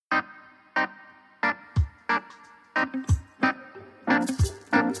What's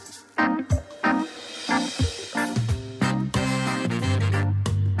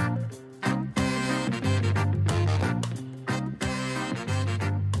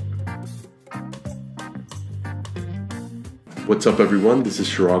up, everyone? This is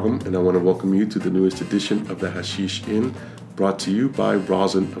Shiragam, and I want to welcome you to the newest edition of the Hashish Inn, brought to you by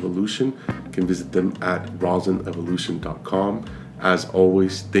Rosin Evolution. You can visit them at rosinevolution.com. As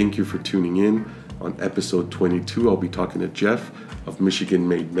always, thank you for tuning in. On episode 22, I'll be talking to Jeff of Michigan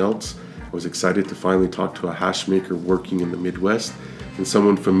Made Melts. I was excited to finally talk to a hash maker working in the Midwest and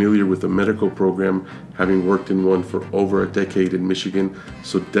someone familiar with the medical program, having worked in one for over a decade in Michigan,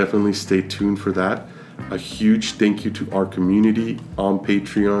 so definitely stay tuned for that. A huge thank you to our community on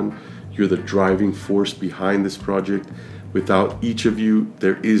Patreon. You're the driving force behind this project. Without each of you,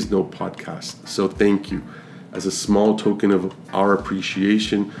 there is no podcast. So thank you. As a small token of our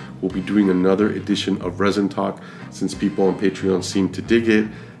appreciation, we'll be doing another edition of Resin Talk. Since people on Patreon seem to dig it,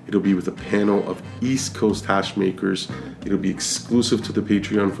 it'll be with a panel of East Coast hash makers. It'll be exclusive to the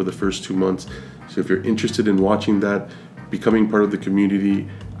Patreon for the first 2 months. So if you're interested in watching that, becoming part of the community,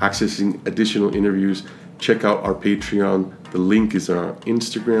 accessing additional interviews, check out our Patreon. The link is in our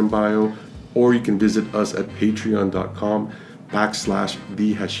Instagram bio, or you can visit us at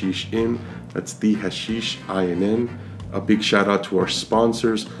patreon.com/thehashishin. That's the hashish, INN. A big shout out to our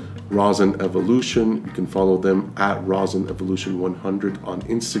sponsors, Rosin Evolution. You can follow them at Rosin Evolution 100 on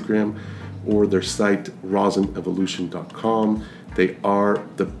Instagram, or their site, rosinevolution.com. They are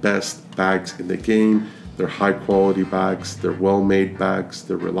the best bags in the game. They're high quality bags, they're well made bags,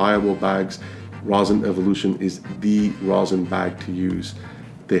 they're reliable bags. Rosin Evolution is the rosin bag to use.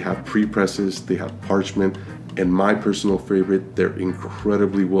 They have pre-presses, they have parchment, and my personal favorite, they're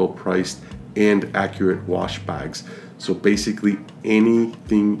incredibly well priced and accurate wash bags. So basically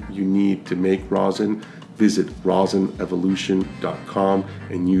anything you need to make rosin, visit rosinevolution.com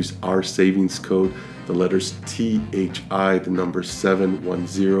and use our savings code, the letters THI, the number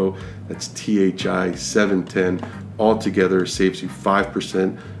 710, that's THI 710. Altogether saves you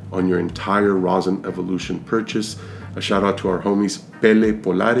 5% on your entire Rosin Evolution purchase. A shout out to our homies Pele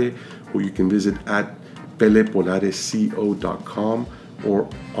Polare, who you can visit at pelepolareco.com or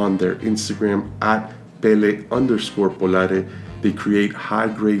on their Instagram at Pele_Polare. They create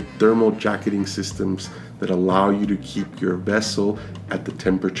high-grade thermal jacketing systems that allow you to keep your vessel at the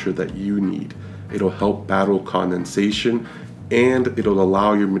temperature that you need. It'll help battle condensation, and it'll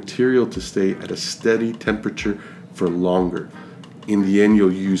allow your material to stay at a steady temperature for longer. In the end,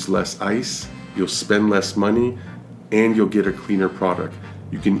 you'll use less ice, you'll spend less money, and you'll get a cleaner product.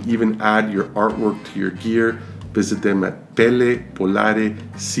 You can even add your artwork to your gear. Visit them at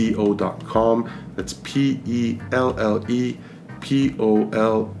pelepolareco.com. That's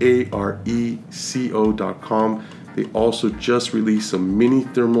PELLEPOLARECO.com. They also just released some mini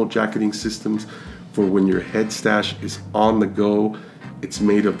thermal jacketing systems for when your head stash is on the go. It's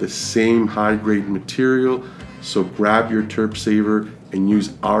made of the same high-grade material, so grab your Terp Saver and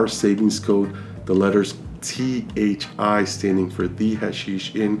use our savings code, the letters THI standing for The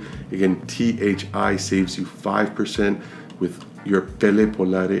Hashish Inn. Again, THI saves you 5% with your Pele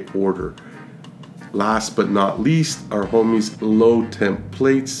Polare order. Last but not least, our homies Low Temp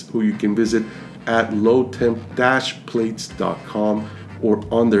Plates, who you can visit at lowtemp-plates.com or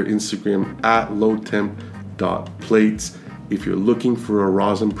on their Instagram at lowtemp.plates. If you're looking for a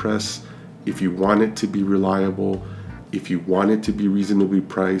rosin press, if you want it to be reliable, if you want it to be reasonably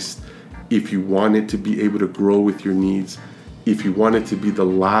priced, if you want it to be able to grow with your needs, if you want it to be the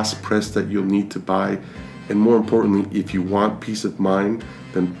last press that you'll need to buy, and more importantly, if you want peace of mind,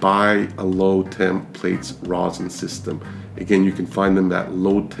 then buy a Low Temp Plates rosin system. Again, you can find them at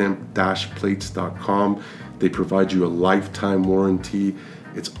lowtemp-plates.com. They provide you a lifetime warranty.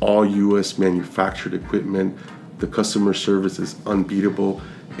 It's all US manufactured equipment. The customer service is unbeatable,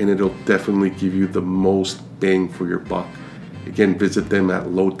 and it'll definitely give you the most bang for your buck. Again, visit them at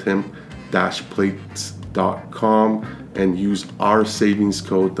lowtemp-plates.com and use our savings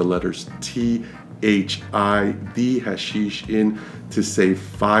code, the letters THI, the Hashish Inn, to save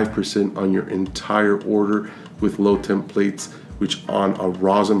 5% on your entire order with Low Temp Plates, which on a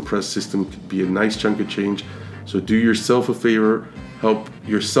rosin press system could be a nice chunk of change. So do yourself a favor, help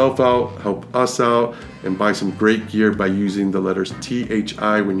yourself out, help us out, and buy some great gear by using the letters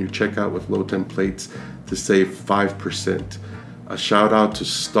THI when you check out with Low Temp Plates to save 5%. A shout out to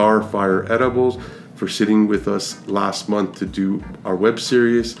Starfire Edibles for sitting with us last month to do our web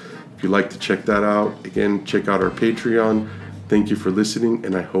series. If you'd like to check that out, again, check out our Patreon. Thank you for listening,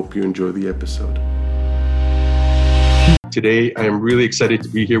 and I hope you enjoy the episode. Today, I am really excited to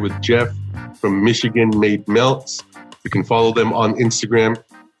be here with Jeff from Michigan Made Melts. You can follow them on Instagram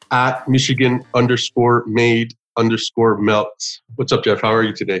at Michigan_made_melts. What's up, Jeff? How are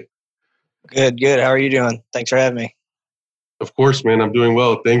you today? Good. How are you doing? Thanks for having me. Of course, man. I'm doing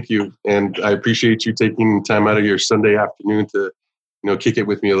well. Thank you. And I appreciate you taking time out of your Sunday afternoon to, kick it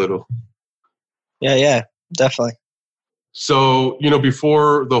with me a little. Yeah, definitely. So,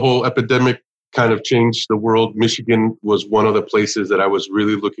 before the whole epidemic kind of changed the world, Michigan was one of the places that I was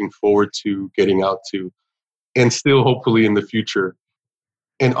really looking forward to getting out to, and still hopefully in the future.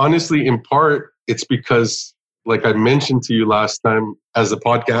 And honestly, in part, it's because, like I mentioned to you last time, as the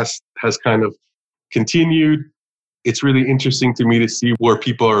podcast has kind of continued, it's really interesting to me to see where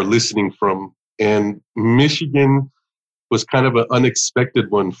people are listening from. And Michigan was kind of an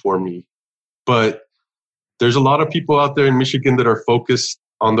unexpected one for me. But there's a lot of people out there in Michigan that are focused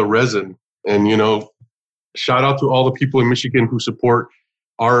on the resin. And, shout out to all the people in Michigan who support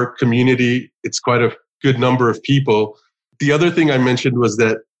our community. It's quite a good number of people. The other thing I mentioned was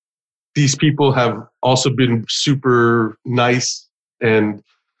that these people have also been super nice, and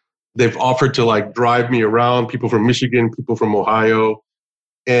they've offered to drive me around, people from Michigan, people from Ohio.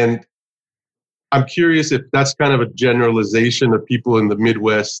 And I'm curious if that's kind of a generalization of people in the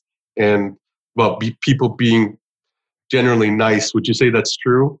Midwest and, people being generally nice. Would you say that's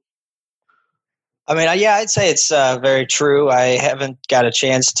true? I mean, yeah, I'd say it's very true. I haven't got a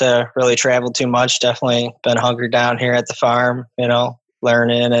chance to really travel too much. Definitely been hunkered down here at the farm,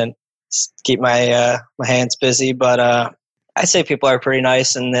 learning and keep my hands busy. But I'd say people are pretty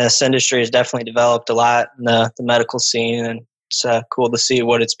nice, and this industry has definitely developed a lot in the medical scene, and it's cool to see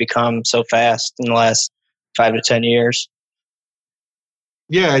what it's become so fast in the last 5 to 10 years.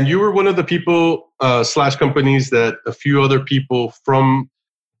 Yeah, and you were one of the people / companies that a few other people from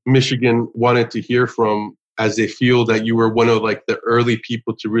Michigan wanted to hear from, as they feel that you were one of the early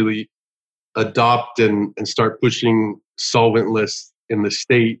people to really adopt and start pushing solventless in the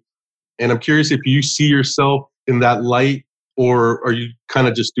state. And I'm curious if you see yourself in that light, or are you kind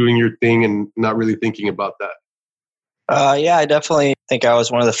of just doing your thing and not really thinking about that? Yeah, I definitely think I was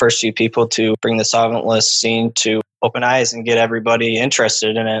one of the first few people to bring the solventless scene to open eyes and get everybody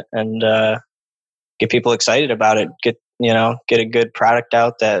interested in it, and get people excited about it. Get a good product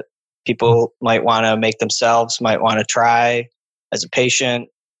out that people might want to make themselves, might want to try as a patient.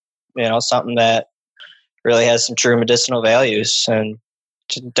 Something that really has some true medicinal values, and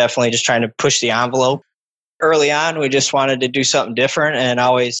definitely just trying to push the envelope. Early on, we just wanted to do something different, and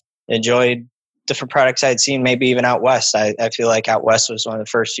always enjoyed different products I'd seen, maybe even out west. I feel like out west was one of the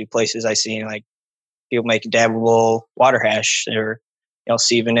first few places I seen people making dabbable water hash. They were,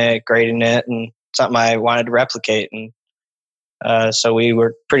 sieving it, grading it, and something I wanted to replicate. And so we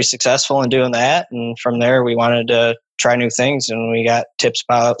were pretty successful in doing that. And from there, we wanted to try new things, and we got tips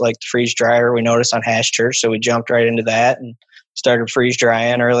about the freeze dryer we noticed on Hash Church. So we jumped right into that and started freeze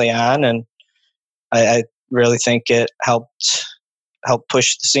drying early on. And I really think it helped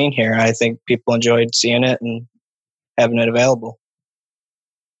push the scene here. I think people enjoyed seeing it and having it available.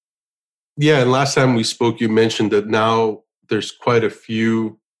 Yeah, and last time we spoke, you mentioned that now there's quite a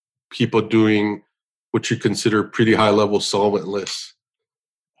few people doing what you consider pretty high-level solventless.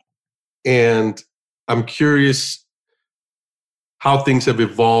 And I'm curious how things have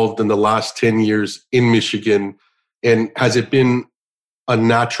evolved in the last 10 years in Michigan, and has it been a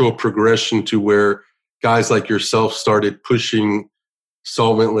natural progression to where guys like yourself started pushing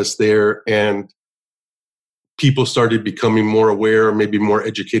solventless there, and people started becoming more aware, maybe more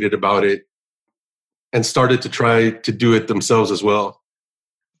educated about it, and started to try to do it themselves as well?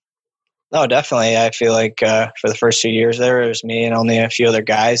 No, definitely. I feel like for the first few years there was me and only a few other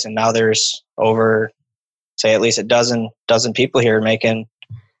guys, and now there's over, say, at least a dozen people here making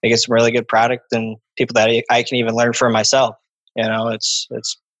some really good product, and people that I can even learn from myself. It's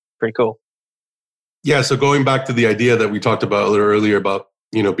pretty cool. Yeah. So going back to the idea that we talked about a little earlier about,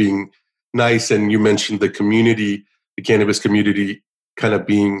 being nice, and you mentioned the community, the cannabis community kind of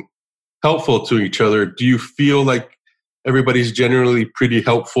being helpful to each other. Do you feel like everybody's generally pretty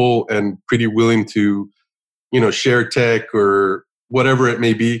helpful and pretty willing to, share tech or whatever it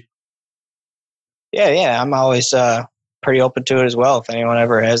may be? Yeah. I'm always pretty open to it as well. If anyone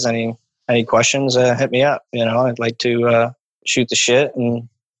ever has any questions, hit me up. I'd like to shoot the shit and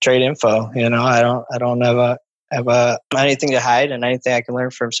trade info. I don't have anything to hide, and anything I can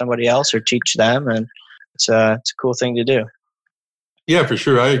learn from somebody else or teach them, and it's a cool thing to do. Yeah, for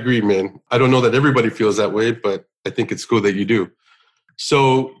sure. I agree, man. I don't know that everybody feels that way, but I think it's cool that you do.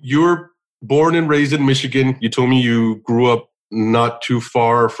 So you're born and raised in Michigan. You told me you grew up not too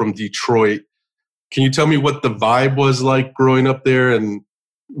far from Detroit. Can you tell me what the vibe was like growing up there, and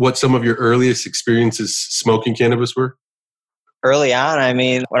what some of your earliest experiences smoking cannabis were? Early on, I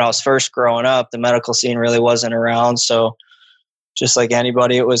mean, when I was first growing up, the medical scene really wasn't around. So just like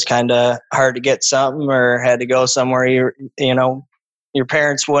anybody, it was kind of hard to get something or had to go somewhere your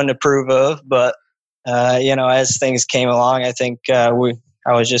parents wouldn't approve of. But as things came along, I think I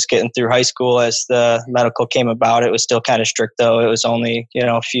was just getting through high school as the medical came about. It was still kind of strict, though. It was only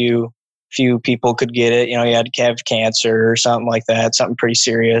a few people could get it. You had to have cancer or something like that, something pretty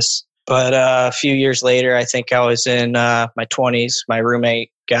serious. But a few years later, I think I was in my 20s. My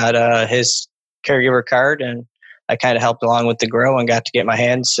roommate got his caregiver card, and I kind of helped along with the grow and got to get my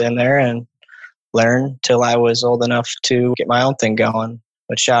hands in there and learn till I was old enough to get my own thing going.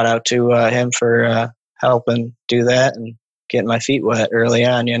 But shout out to him for helping do that and getting my feet wet early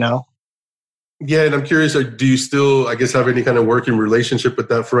on, Yeah, and I'm curious, do you still, I guess, have any kind of working relationship with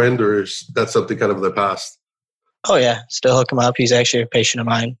that friend, or is that something kind of the past? Oh, yeah, still hook him up. He's actually a patient of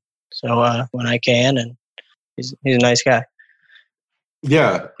mine. So when I can, and he's a nice guy.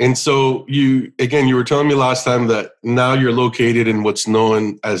 Yeah. And so you were telling me last time that now you're located in what's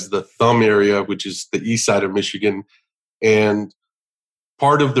known as the Thumb area, which is the east side of Michigan. And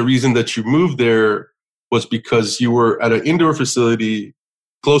part of the reason that you moved there was because you were at an indoor facility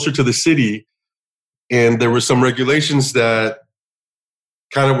closer to the city, and there were some regulations that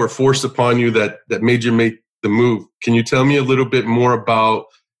kind of were forced upon you that made you make the move. Can you tell me a little bit more about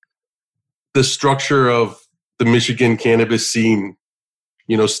the structure of the Michigan cannabis scene,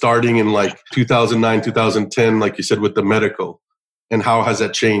 starting in like 2009, 2010, like you said, with the medical, and how has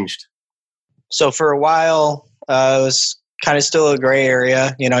that changed? So for a while, it was kind of still a gray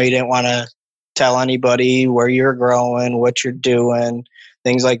area. You didn't want to tell anybody where you're growing, what you're doing,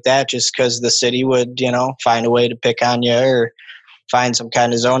 things like that, just because the city would, find a way to pick on you or find some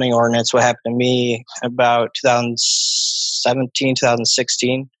kind of zoning ordinance. What happened to me about 2017,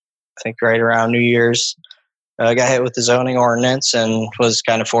 2016, I think right around New Year's, got hit with the zoning ordinance and was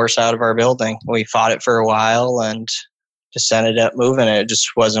kind of forced out of our building. We fought it for a while and just ended up moving it. It just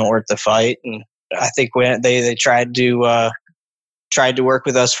wasn't worth the fight. And I think they tried to work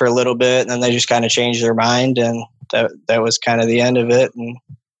with us for a little bit, and then they just kind of changed their mind, and that was kind of the end of it. And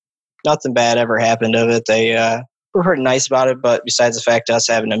nothing bad ever happened of it. They were pretty nice about it, but besides the fact of us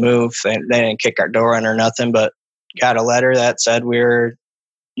having to move, they didn't kick our door in or nothing, but got a letter that said we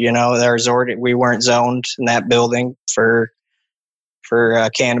weren't zoned in that building for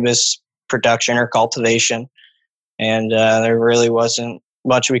cannabis production or cultivation. And there really wasn't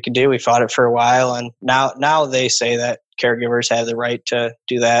much we could do. We fought it for a while, and now they say that caregivers have the right to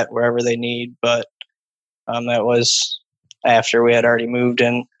do that wherever they need. But that was after we had already moved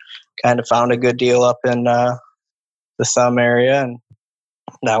and kind of found a good deal up in the Thumb area, and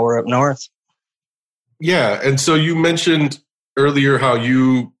now we're up north. Yeah, and so you mentioned earlier how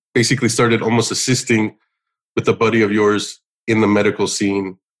you basically started almost assisting with a buddy of yours in the medical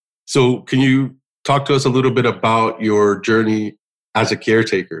scene. So can you talk to us a little bit about your journey as a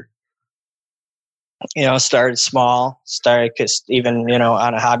caretaker? Started small, even,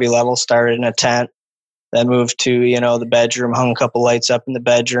 on a hobby level, started in a tent, then moved to, the bedroom, hung a couple lights up in the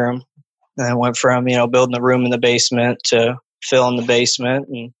bedroom, and then went from, building a room in the basement to filling the basement.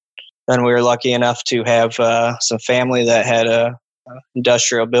 And then we were lucky enough to have some family that had a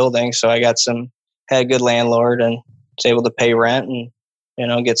industrial building. So I had a good landlord and was able to pay rent and,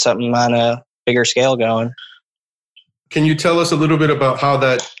 get something on a bigger scale going. Can you tell us a little bit about how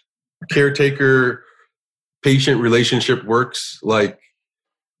that caretaker-patient relationship works? Like,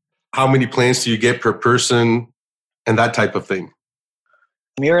 how many plants do you get per person and that type of thing?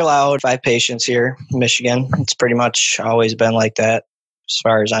 You're allowed 5 patients here in Michigan. It's pretty much always been like that as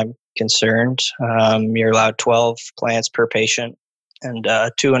far as I'm concerned. You're allowed 12 plants per patient and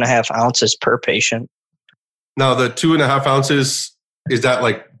 2.5 ounces per patient. Now, the 2.5 ounces, is that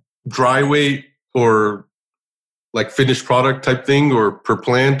like dry weight or like finished product type thing, or per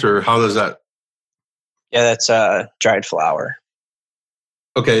plant, or how does that? Yeah, that's dried flower.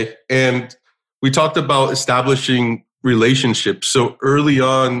 Okay. And we talked about establishing relationships. So early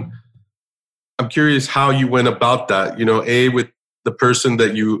on, I'm curious how you went about that, A, with the person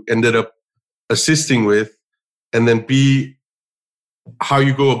that you ended up assisting with, and then B, how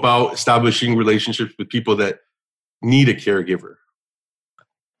you go about establishing relationships with people that need a caregiver.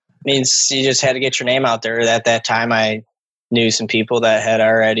 Means you just had to get your name out there. At that time, I knew some people that had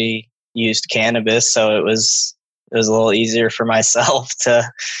already used cannabis, so it was a little easier for myself to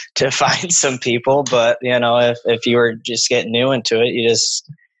find some people. But if you were just getting new into it,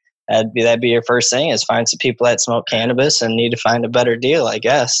 that'd be your first thing, is find some people that smoke cannabis and need to find a better deal. I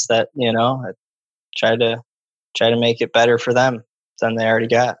guess that try to make it better for them. than they already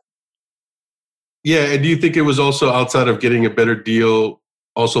got. Yeah, and do you think it was also outside of getting a better deal,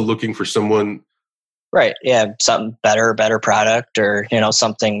 also looking for someone? Right. Yeah. Something better product, or,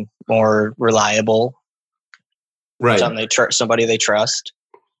 something more reliable, Right. somebody they trust.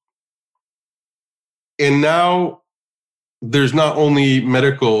 And now there's not only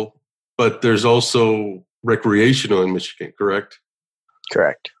medical, but there's also recreational in Michigan, correct?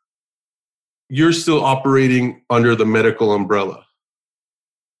 Correct. You're still operating under the medical umbrella.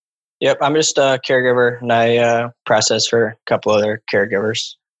 Yep. I'm just a caregiver, and I process for a couple other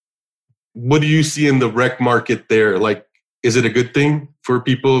caregivers. What do you see in the rec market there? Like, is it a good thing for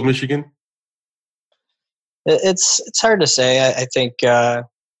people of Michigan? It's hard to say. I think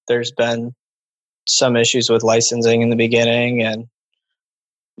there's been some issues with licensing in the beginning, and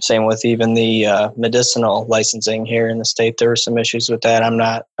same with even the medicinal licensing here in the state. There were some issues with that. I'm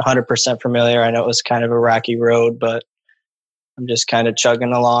not 100% familiar. I know it was kind of a rocky road, but I'm just kind of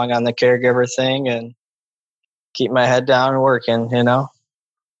chugging along on the caregiver thing and keep my head down and working,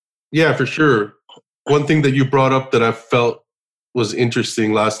 Yeah, for sure. One thing that you brought up that I felt was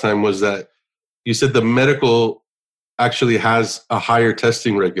interesting last time was that you said the medical actually has a higher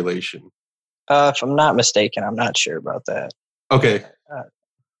testing regulation. If I'm not mistaken, I'm not sure about that. Okay.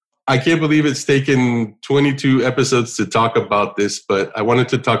 I can't believe it's taken 22 episodes to talk about this, but I wanted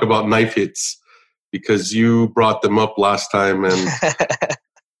to talk about knife hits because you brought them up last time, and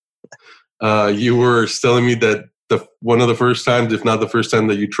you were telling me that one of the first times, if not the first time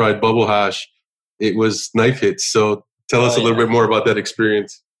that you tried bubble hash, it was knife hits. So tell us a little bit more about that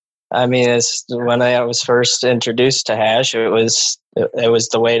experience. I mean, it's when I was first introduced to hash, it was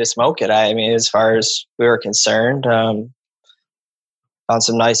the way to smoke it. I mean, as far as we were concerned, found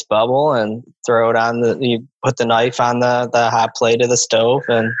some nice bubble and throw it on you put the knife on the hot plate of the stove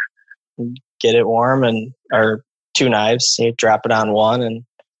and get it warm, or two knives. You drop it on one and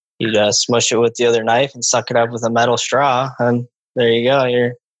you smush it with the other knife and suck it up with a metal straw, and there you go.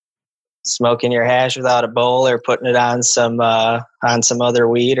 You're smoking your hash without a bowl, or putting it on some other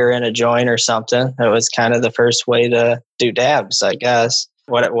weed or in a joint or something. It was kind of the first way to do dabs, I guess.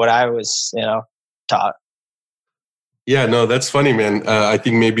 What I was taught. Yeah, no, that's funny, man. I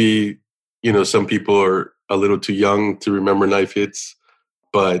think maybe some people are a little too young to remember knife hits,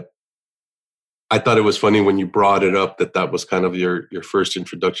 but I thought it was funny when you brought it up that was kind of your first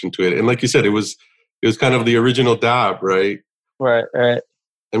introduction to it. And like you said, it was kind of the original dab, right? Right.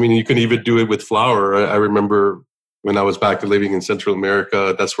 I mean, you can even do it with flour. I remember when I was back living in Central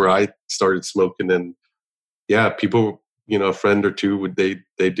America, that's where I started smoking. And yeah, people, a friend or two,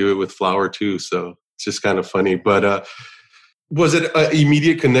 they do it with flour too. So it's just kind of funny. But was it an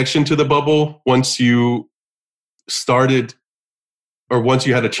immediate connection to the bubble once you started, or once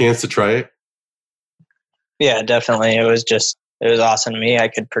you had a chance to try it? Yeah, definitely. It was awesome to me. I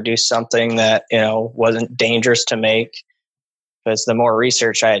could produce something that, wasn't dangerous to make. Because the more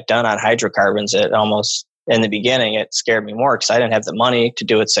research I had done on hydrocarbons, it almost, in the beginning, it scared me more because I didn't have the money to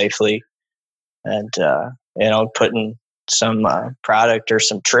do it safely. And, putting some product or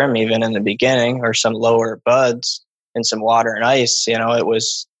some trim even in the beginning, or some lower buds in some water and ice, it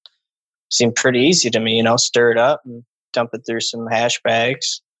seemed pretty easy to me, stir it up and dump it through some hash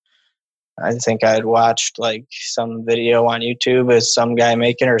bags. I think I had watched like some video on YouTube of some guy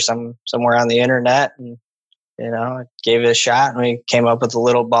making, or somewhere on the internet, and I gave it a shot, and we came up with a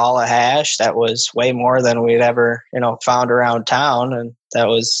little ball of hash that was way more than we'd ever found around town, and that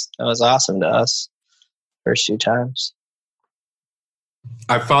was awesome to us first few times.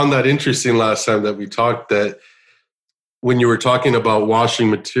 I found that interesting last time that we talked, that when you were talking about washing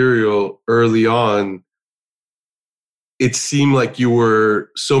material early on, it seemed like you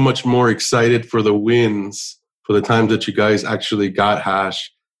were so much more excited for the wins, for the times that you guys actually got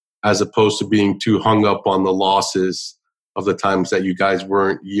hash, as opposed to being too hung up on the losses of the times that you guys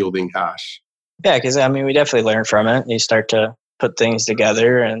weren't yielding hash. Yeah, because we definitely learn from it. You start to put things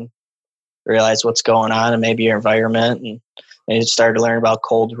together and realize what's going on in maybe your environment, and you start to learn about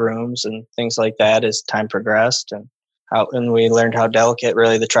cold rooms and things like that as time progressed, and we learned how delicate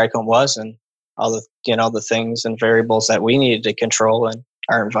really the trichome was, and all the the things and variables that we needed to control in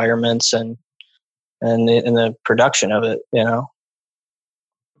our environments and in the production of it.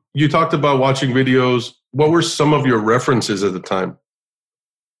 You talked about watching videos. What were some of your references at the time?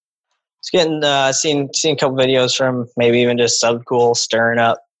 It's getting seen a couple videos from maybe even just Subcool stirring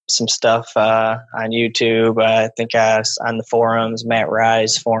up some stuff on YouTube. I think on the forums, Matt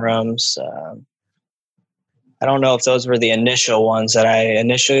Rye's forums. I don't know if those were the initial ones that I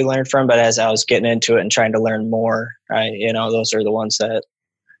initially learned from, but as I was getting into it and trying to learn more, those are the ones that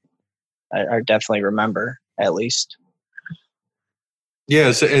I definitely remember, at least.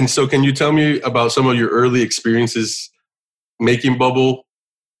 Yes. And so can you tell me about some of your early experiences making bubble?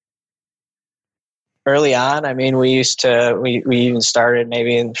 Early on, I mean, we even started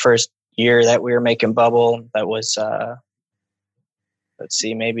maybe in the first year that we were making bubble. That was, let's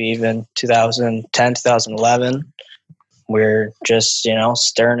see, maybe even 2010, 2011. We're just,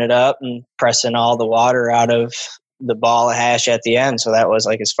 stirring it up and pressing all the water out of the ball of hash at the end. So that was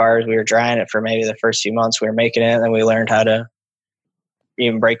like as far as we were drying it for maybe the first few months we were making it. And then we learned how to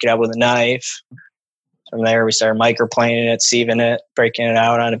even break it up with a knife. From there, we started microplaning it, sieving it, breaking it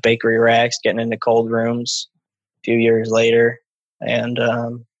out onto bakery racks, getting into cold rooms a few years later. And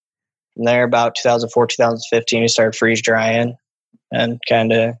from there, about 2004, 2015, we started freeze drying, and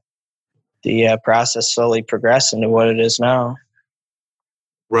kind of the process slowly progressed into what it is now.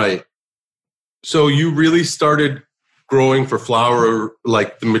 Right. So you really started growing for flower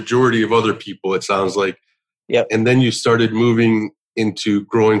like the majority of other people, it sounds like. Yep. And then you started moving into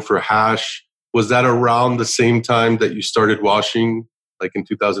growing for hash. Was that around the same time that you started washing, like in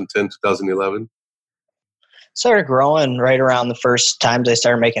 2010, 2011? Started growing right around the first times I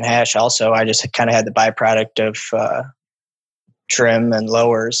started making hash. Also, I just kind of had the byproduct of trim and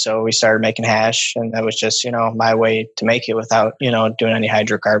lowers, so we started making hash, and that was just my way to make it without doing any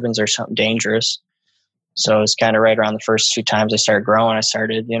hydrocarbons or something dangerous. So it's kind of right around the first few times I started growing. I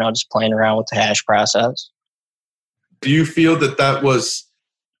started just playing around with the hash process. Do you feel that that was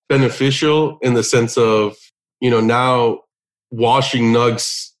beneficial in the sense of now washing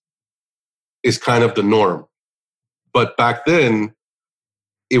nugs is kind of the norm, but back then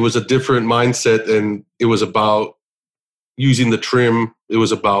it was a different mindset, and it was about using the trim. It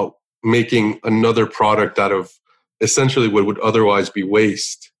was about making another product out of essentially what would otherwise be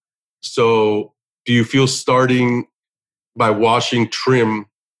waste. So do you feel starting by washing trim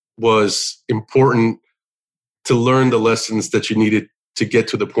was important to learn the lessons that you needed to get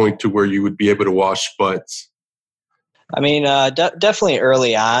to the point to where you would be able to wash butts? I mean, definitely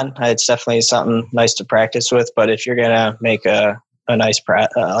early on, it's definitely something nice to practice with. But if you're gonna make a nice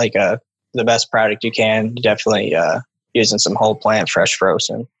the best product you can, you definitely using some whole plant, fresh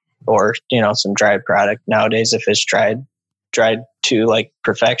frozen, or some dried product. Nowadays, if it's dried to like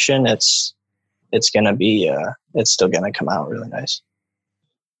perfection, it's gonna be it's still gonna come out really nice.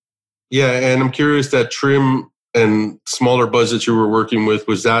 Yeah, and I'm curious, that trim and smaller buds that you were working with,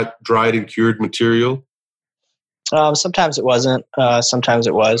 was that dried and cured material? Sometimes it wasn't. Sometimes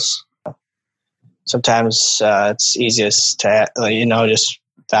it was. Sometimes it's easiest to, just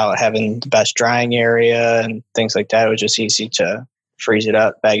without having the best drying area and things like that. It was just easy to freeze it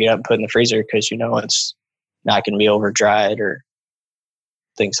up, bag it up, and put in the freezer because it's not going to be over dried or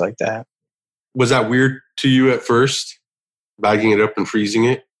things like that. Was that weird to you at first, bagging it up and freezing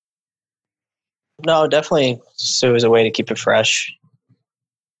it? No, definitely. So it was a way to keep it fresh.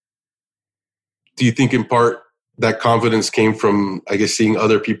 Do you think in part that confidence came from, I guess, seeing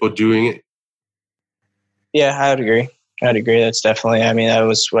other people doing it? Yeah, I'd agree. That's definitely, that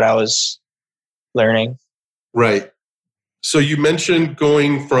was what I was learning. Right. So you mentioned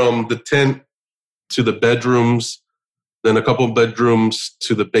going from the tent to the bedrooms, then a couple of bedrooms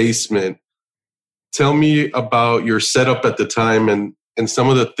to the basement. Tell me about your setup at the time and some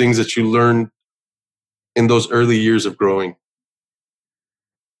of the things that you learned in those early years of growing.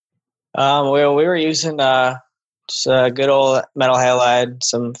 We were using just good old metal halide,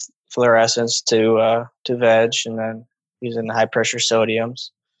 some fluorescence to veg, and then using the high pressure sodiums.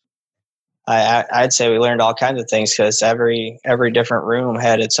 I'd say we learned all kinds of things because every different room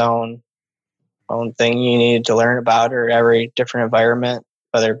had its own thing you needed to learn about, or every different environment,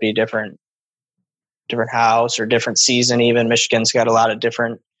 whether it be different house or different season. Even Michigan's got a lot of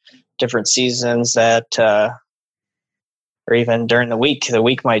different seasons that, or even during the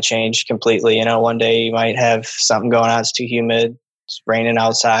week might change completely. One day you might have something going on, it's too humid, it's raining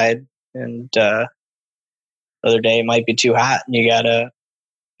outside, and other day it might be too hot, and you gotta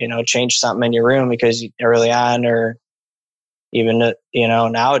change something in your room because early on, or even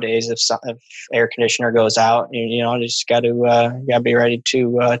nowadays, if air conditioner goes out, you just got to be ready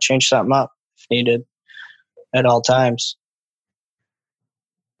to change something up if needed at all times.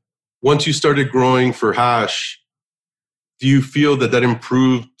 Once you started growing for hash, do you feel that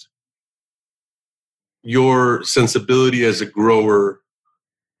improved your sensibility as a grower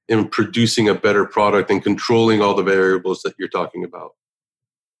in producing a better product and controlling all the variables that you're talking about?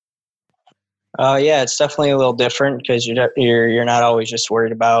 Yeah, it's definitely a little different because you're not always just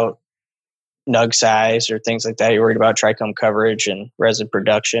worried about nug size or things like that. You're worried about trichome coverage and resin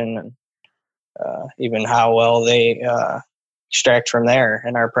production, and even how well they extract from there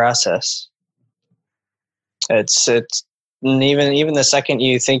in our process. It's And even the second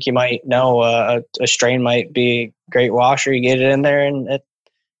you think you might know a strain might be a great washer, you get it in there, and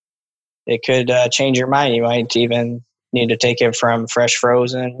it could change your mind. You might even need to take it from fresh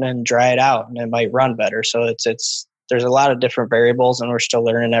frozen and dry it out, and it might run better. So it's there's a lot of different variables, and we're still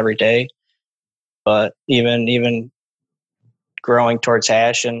learning every day. But even growing towards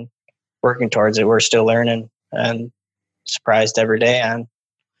hash and working towards it, we're still learning and surprised every day on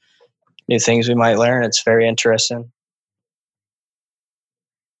new things we might learn. It's very interesting.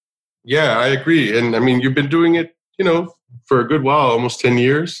 Yeah, I agree. And I mean, you've been doing it, for a good while, almost 10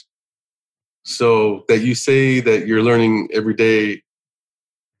 years. So that you say that you're learning every day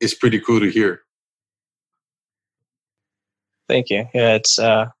is pretty cool to hear. Thank you. Yeah, it's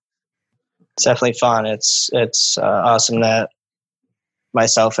definitely fun. It's awesome that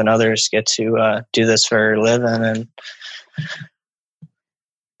myself and others get to do this for a living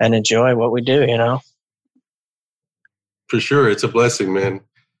and enjoy what we do, For sure. It's a blessing, man.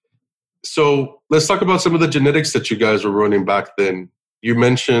 So let's talk about some of the genetics that you guys were running back then. You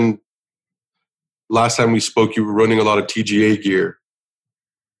mentioned last time we spoke, you were running a lot of TGA gear.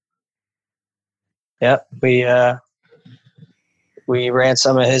 Yep. We ran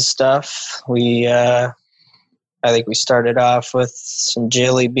some of his stuff. I think we started off with some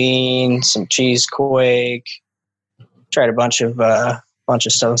jelly bean, some cheese quake, tried a bunch of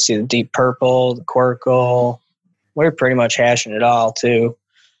stuff. See the deep purple, the Quirkle. We were pretty much hashing it all too.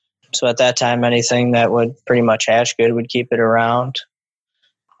 So at that time, anything that would pretty much hash good would keep it around.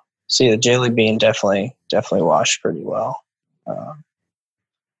 See, the jelly bean definitely washed pretty well.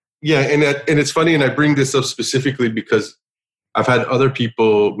 Yeah, and it's funny, and I bring this up specifically because I've had other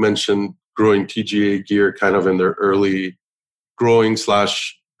people mention growing TGA gear kind of in their early growing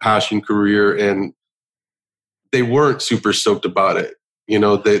 / hashing career, and they weren't super stoked about it.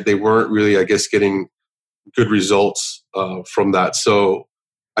 They weren't really, I guess, getting good results from that. So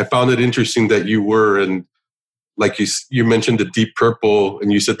I found it interesting that you were, and like you mentioned the deep purple,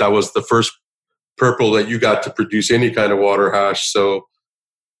 and you said that was the first purple that you got to produce any kind of water hash. So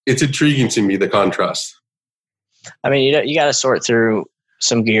it's intriguing to me, the contrast. I mean, you got to sort through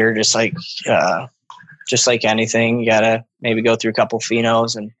some gear, just like anything. You got to maybe go through a couple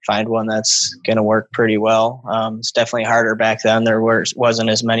phenos and find one that's going to work pretty well. It's definitely harder back then. There wasn't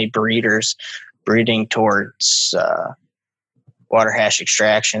as many breeders breeding towards water hash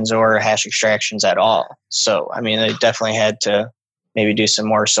extractions or hash extractions at all. So, I mean, they definitely had to maybe do some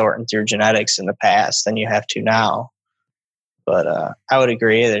more sorting through genetics in the past than you have to now. But I would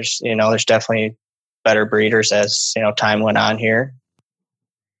agree. There's definitely better breeders as time went on here.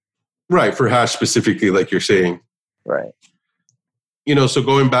 Right, for hash specifically, like you're saying. Right. So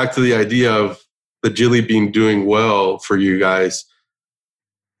going back to the idea of the jelly bean doing well for you guys,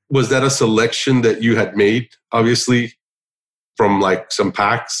 was that a selection that you had made, obviously, from like some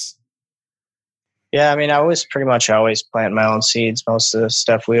packs? Yeah, I mean, I was pretty much always planting my own seeds. Most of the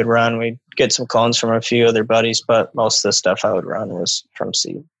stuff we would run, we'd get some clones from a few other buddies, but most of the stuff I would run was from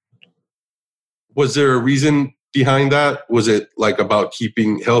seed. Was there a reason behind that? Was it like about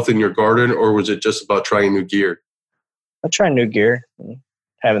keeping health in your garden, or was it just about trying new gear? I try new gear and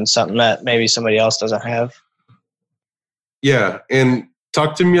having something that maybe somebody else doesn't have. Yeah, and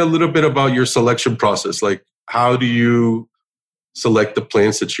talk to me a little bit about your selection process. Like, how do you select the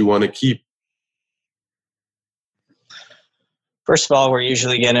plants that you want to keep? First of all, we're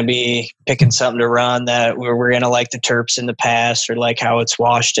usually going to be picking something to run that we're going to like the terps in the past or like how it's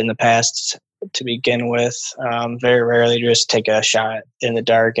washed in the past to begin with. Very rarely just take a shot in the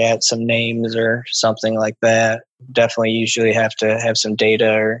dark at some names or something like that. Definitely usually have to have some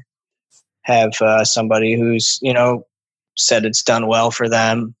data or have somebody who's, said it's done well for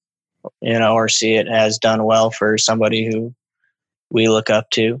them, or see it has done well for somebody who we look up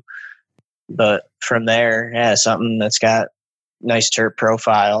to. But from there, yeah, something that's got nice terp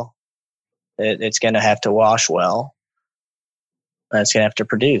profile, it's going to have to wash well. It's going to have to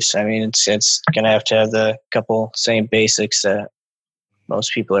produce. I mean, it's going to have the couple same basics that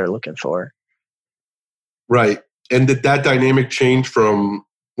most people are looking for. Right. And did that dynamic change from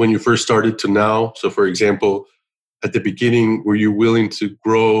when you first started to now? So, for example, at the beginning, were you willing to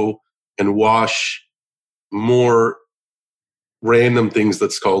grow and wash more random things,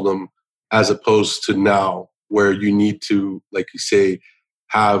 let's call them, as opposed to now, where you need to, like you say,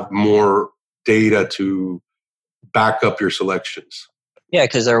 have more data to back up your selections? Yeah,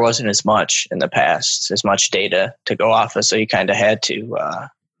 because there wasn't as much in the past, as much data to go off of. So you kind of had to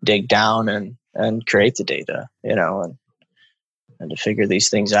dig down and create the data, and to figure these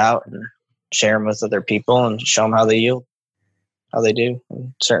things out and share them with other people and show them how they yield, how they do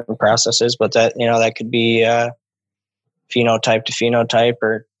in certain processes. But that, that could be phenotype to phenotype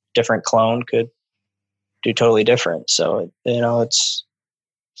or different clone could do totally different. So, it's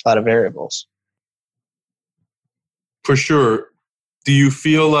a lot of variables. For sure. Do you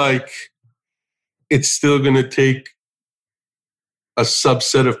feel like it's still going to take a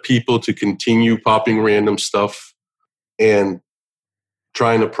subset of people to continue popping random stuff and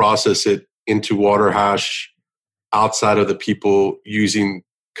trying to process it into water hash outside of the people using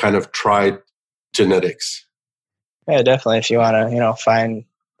kind of tried genetics? Yeah, definitely. If you want to,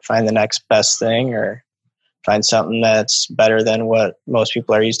 find the next best thing or find something that's better than what most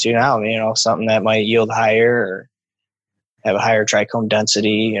people are used to now, something that might yield higher or have a higher trichome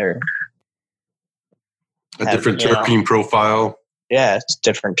density or a different terpene profile. Yeah, it's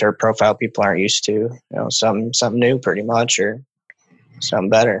different terp profile people aren't used to. Something new pretty much, or something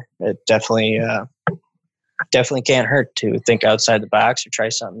better. It definitely can't hurt to think outside the box or try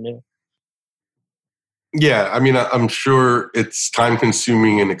something new. Yeah, I mean, I'm sure it's time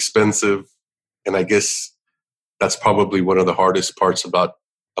consuming and expensive, and I guess that's probably one of the hardest parts about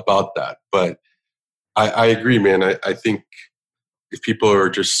that. But I agree, man. I think if people are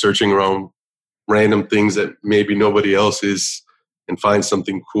just searching around random things that maybe nobody else is and find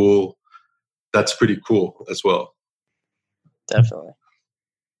something cool, that's pretty cool as well. Definitely.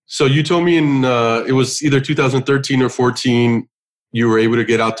 So you told me it was either 2013 or 14, you were able to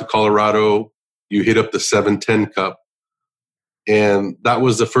get out to Colorado. You hit up the 710 Cup. And that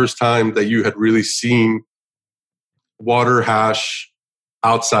was the first time that you had really seen water hash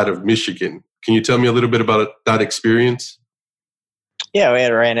outside of Michigan. Can you tell me a little bit about that experience? Yeah, we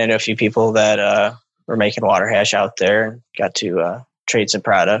had ran into a few people that were making water hash out there and got to trade some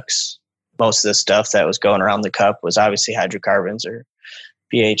products. Most of the stuff that was going around the cup was obviously hydrocarbons or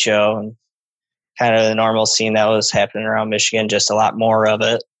BHO and kind of the normal scene that was happening around Michigan, just a lot more of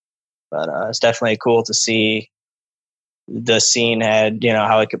it. But it's definitely cool to see the scene had,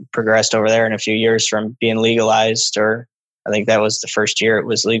 how it progressed over there in a few years from being legalized, or I think that was the first year it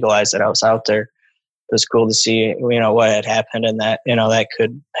was legalized that I was out there. It was cool to see, what had happened and that, that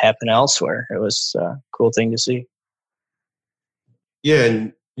could happen elsewhere. It was a cool thing to see. Yeah,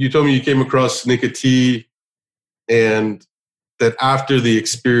 and you told me you came across Nicotine and that after the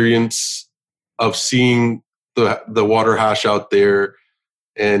experience of seeing the water hash out there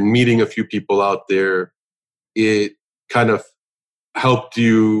and meeting a few people out there, it kind of helped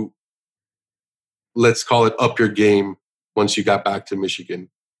you, let's call it, up your game once you got back to Michigan.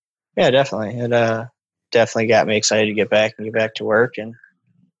 Yeah, definitely. It definitely got me excited to get back to work and,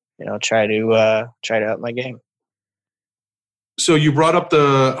 try to up my game. So you brought up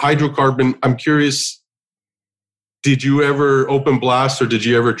the hydrocarbon. I'm curious, did you ever open blast or did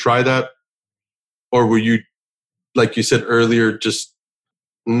you ever try that? Or were you, like you said earlier, just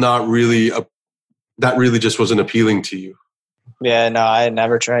not really, that really just wasn't appealing to you? Yeah, no, I had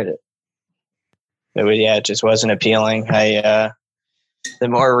never tried it. It just wasn't appealing. The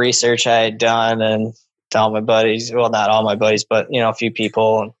more research I had done and all my buddies, well, not all my buddies, but, a few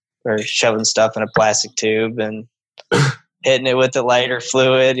people were shoving stuff in a plastic tube and hitting it with the lighter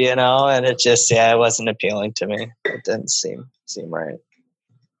fluid, and it just, it wasn't appealing to me. It didn't seem right.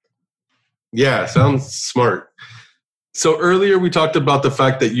 Yeah, sounds smart. So earlier we talked about the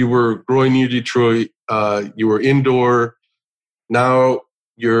fact that you were growing near Detroit. You were indoor. Now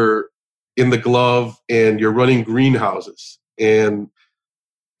you're in the glove and you're running greenhouses. And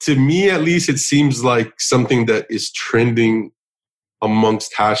to me, at least, it seems like something that is trending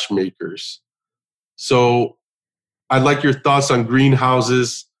amongst hash makers. So I'd like your thoughts on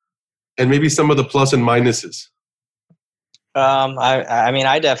greenhouses and maybe some of the plus and minuses. I mean,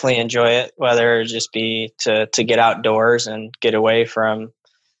 I definitely enjoy it, whether it just be to get outdoors and get away from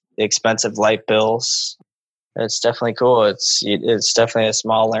the expensive light bills. It's definitely cool. It's definitely a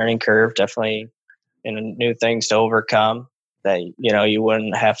small learning curve, definitely new things to overcome that, you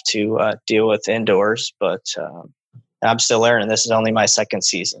wouldn't have to deal with indoors, but I'm still learning. This is only my second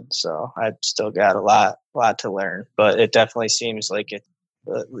season, so I've still got a lot to learn, but it definitely seems like it,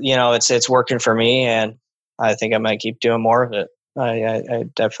 it's working for me, and I think I might keep doing more of it. I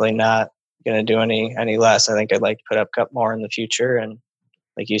definitely not going to do any less. I think I'd like to put up cup more in the future. And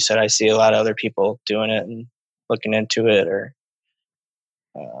like you said, I see a lot of other people doing it and looking into it, or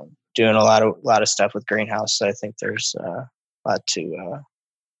doing a lot of stuff with greenhouse. I think there's a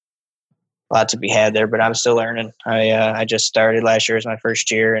lot to be had there, but I'm still learning. I just started last year as my first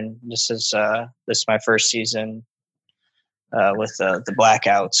year, and this is my first season with the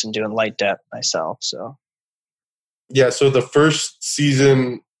blackouts and doing light depth myself. So yeah, so the first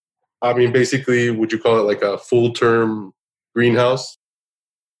season, I mean, basically, would you call it like a full term greenhouse?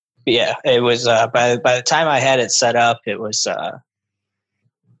 Yeah, it was by the time I had it set up, it was I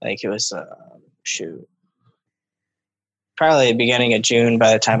think it was probably the beginning of June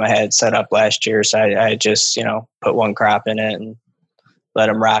by the time I had it set up last year. So I just put one crop in it and let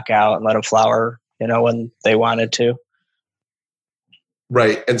them rock out and let them flower when they wanted to.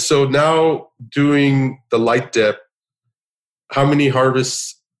 Right. And so now doing the light dip, how many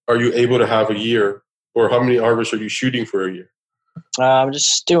harvests are you able to have a year, or how many harvests are you shooting for a year? I'm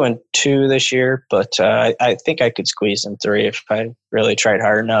just doing 2 this year, but I think I could squeeze in 3 if I really tried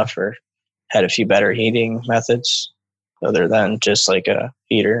hard enough or had a few better heating methods other than just like a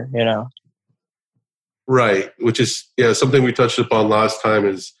heater, Right. Which is, something we touched upon last time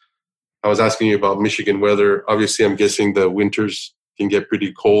is I was asking you about Michigan weather. Obviously, I'm guessing the winters can get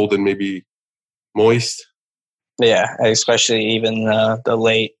pretty cold and maybe moist. Yeah, especially even the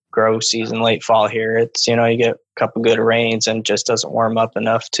late grow season, late fall here. It's, you get a couple good rains and just doesn't warm up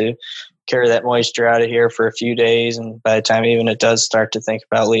enough to carry that moisture out of here for a few days. And by the time even it does start to think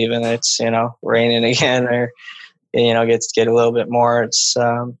about leaving, it's, raining again or, get a little bit more. It's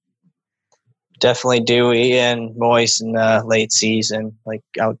definitely dewy and moist in the late season, like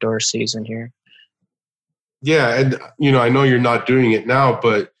outdoor season here. Yeah. And, I know you're not doing it now,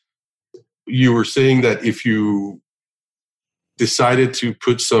 but you were saying that if you decided to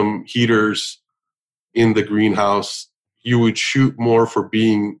put some heaters in the greenhouse, you would shoot more for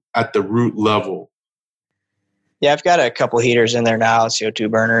being at the root level. Yeah, I've got a couple heaters in there now, CO2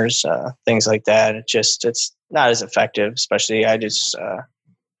 burners, things like that. It's not as effective, especially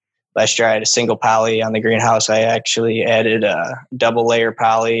last year I had a single poly on the greenhouse. I actually added a double layer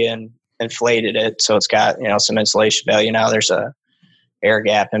poly and inflated it. So it's got, some insulation value. Now there's a air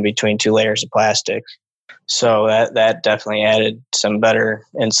gap in between 2 layers of plastic. So that definitely added some better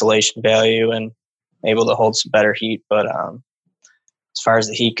insulation value and able to hold some better heat. But as far as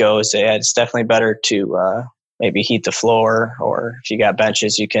the heat goes, it's definitely better to maybe heat the floor, or if you got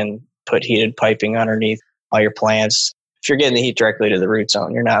benches, you can put heated piping underneath all your plants. If you're getting the heat directly to the root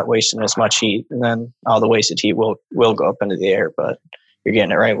zone, you're not wasting as much heat, and then all the wasted heat will go up into the air, but you're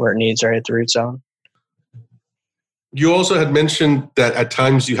getting it right where it needs, right at the root zone. You also had mentioned that at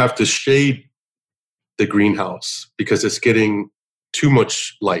times you have to shade the greenhouse because it's getting too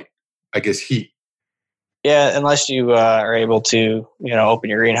much light, I guess heat. Yeah, unless you are able to, open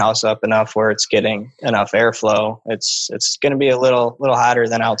your greenhouse up enough where it's getting enough airflow, it's going to be a little hotter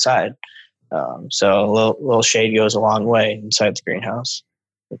than outside. So a little shade goes a long way inside the greenhouse.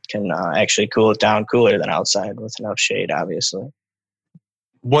 It can actually cool it down cooler than outside with enough shade, obviously.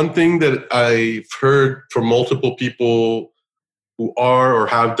 One thing that I've heard from multiple people who are or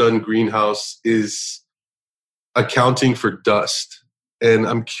have done greenhouse is accounting for dust. And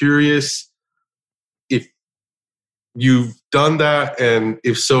I'm curious if you've done that, and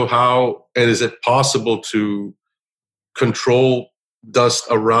if so, how, and is it possible to control dust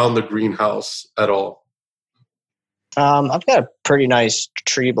around the greenhouse at all? I've got a pretty nice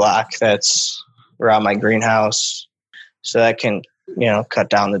tree block that's around my greenhouse, so that can, cut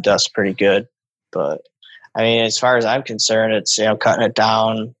down the dust pretty good. But I mean, as far as I'm concerned, it's, cutting it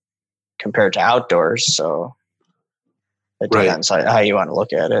down compared to outdoors. So it depends how you want to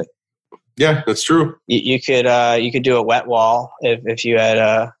look at it. Yeah, that's true. You could do a wet wall if you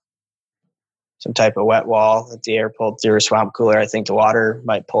had some type of wet wall that the air pulled through a swamp cooler. I think the water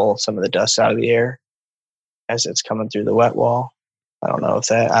might pull some of the dust out of the air as it's coming through the wet wall. I don't know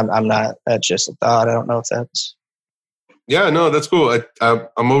if I'm not, that's just a thought. I don't know if that's. Yeah, no, that's cool.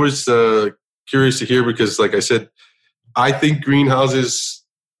 I'm always curious to hear because, like I said, I think greenhouses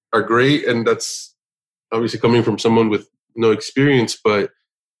are great, and that's obviously coming from someone with no experience, but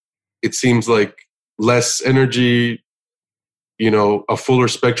it seems like less energy, a fuller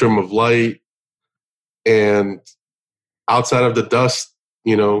spectrum of light, and outside of the dust,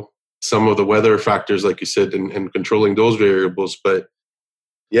 some of the weather factors, like you said, and controlling those variables. But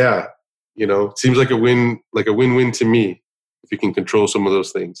yeah, it seems like a win-win to me if you can control some of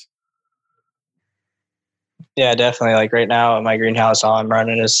those things. Yeah, definitely. Like right now at my greenhouse, all I'm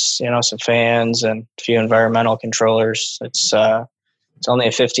running is, some fans and a few environmental controllers. It's only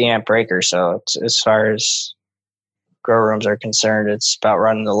a 50 amp breaker. So it's, as far as grow rooms are concerned, it's about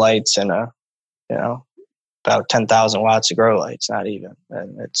running the lights and about 10,000 watts of grow lights, not even.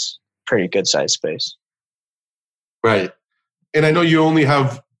 And it's pretty good size space. Right. And I know you only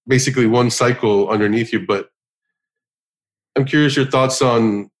have basically one cycle underneath you, but I'm curious your thoughts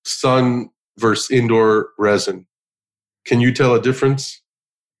on sun versus indoor resin. Can you tell a difference?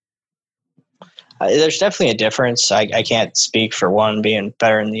 There's definitely a difference. I can't speak for one being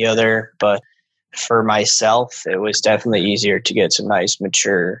better than the other, but for myself, it was definitely easier to get some nice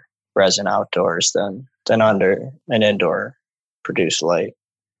mature resin outdoors than under an indoor produced light.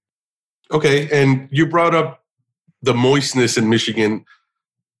 Okay, and you brought up the moistness in Michigan.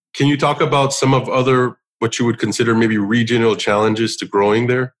 Can you talk about some of other what you would consider maybe regional challenges to growing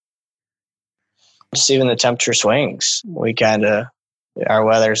there? Just even the temperature swings. Our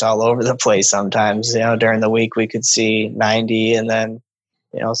weather's all over the place sometimes. During the week we could see 90 and then,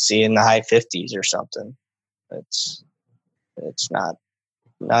 see in the high 50s or something. It's not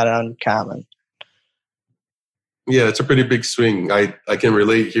uncommon. Yeah, it's a pretty big swing. I can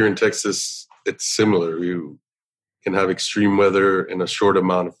relate here in Texas. It's similar. You can have extreme weather in a short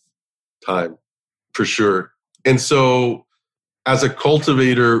amount of time, for sure. And so as a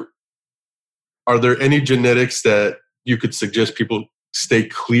cultivator, are there any genetics that you could suggest people stay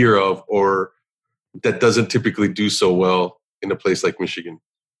clear of or that doesn't typically do so well in a place like Michigan?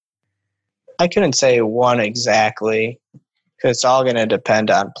 I couldn't say one exactly because it's all going to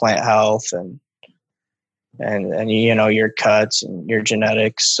depend on plant health and your cuts and your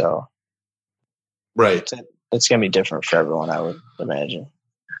genetics. So right, it's going to be different for everyone, I would imagine.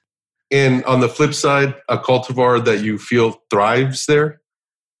 And on the flip side, a cultivar that you feel thrives there?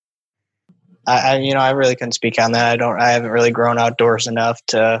 I really couldn't speak on that. I haven't really grown outdoors enough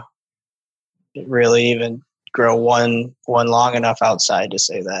to really even grow one long enough outside to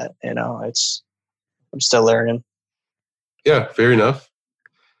say that. I'm still learning. Yeah, fair enough.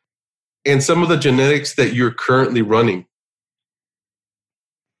 And some of the genetics that you're currently running?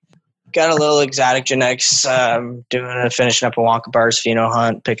 Got a little exotic genetics. Finishing up a Wonka Bars pheno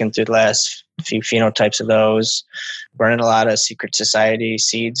hunt, picking through the last few phenotypes of those. Running a lot of Secret Society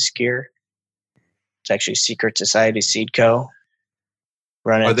seeds gear. It's actually Secret Society Seed Co.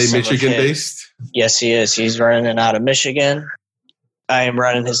 Are they Michigan-based? Yes, he is. He's running out of Michigan. I am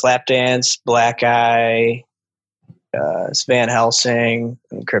running his Lap Dance, Black Eye, Van Helsing,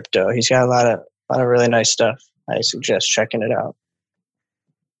 and Crypto. He's got a lot of really nice stuff. I suggest checking it out.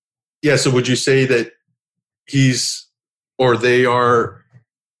 Yeah, so would you say that they are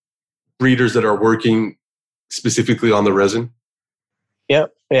breeders that are working specifically on the resin?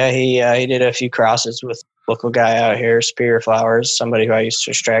 Yep. Yeah, he did a few crosses with local guy out here, Superior Flowers, somebody who I used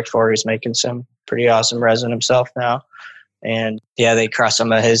to extract for. He's making some pretty awesome resin himself now. And yeah, they crossed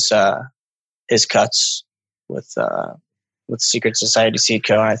some of his cuts with Secret Society Seed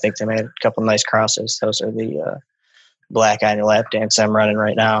Co. And I think they made a couple nice crosses. Those are the Black Eye and Lap Dance I'm running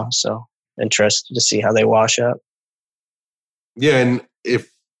right now. So interested to see how they wash up. Yeah, and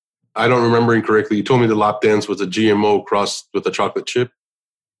if I don't remember incorrectly, you told me the Lap Dance was a GMO crossed with a chocolate chip?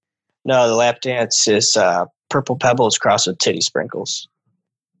 No, the Lap Dance is Purple Pebbles crossed with Titty Sprinkles.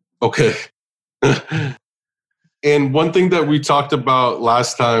 Okay. And one thing that we talked about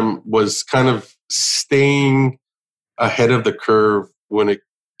last time was kind of staying ahead of the curve when it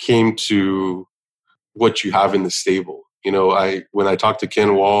came to what you have in the stable. When I talked to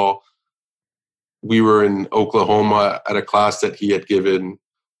Ken Wall, we were in Oklahoma at a class that he had given,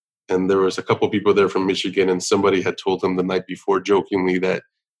 and there was a couple people there from Michigan, and somebody had told him the night before jokingly that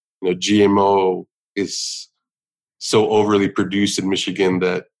GMO is so overly produced in Michigan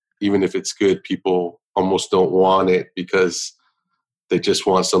that even if it's good, people almost don't want it because they just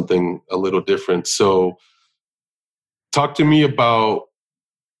want something a little different. So talk to me about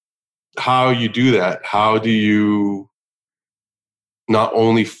how you do that. How do you not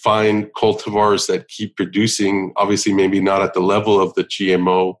only find cultivars that keep producing, obviously maybe not at the level of the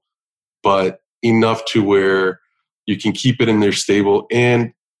GMO, but enough to where you can keep it in their stable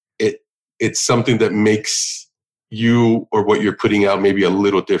and it's something that makes you or what you're putting out maybe a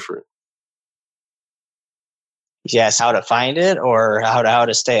little different? Yes, how to find it or how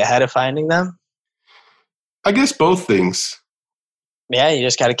to stay ahead of finding them? I guess both things. Yeah, you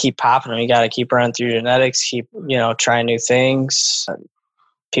just got to keep popping them. You got to keep running through genetics, keep, trying new things.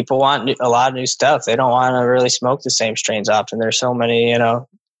 People want a lot of new stuff. They don't want to really smoke the same strains often. There's so many,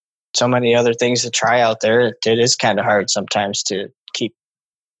 so many other things to try out there. It is kind of hard sometimes to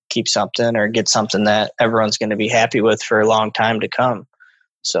keep something or get something that everyone's going to be happy with for a long time to come.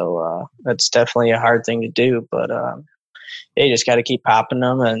 So that's definitely a hard thing to do, but you just got to keep popping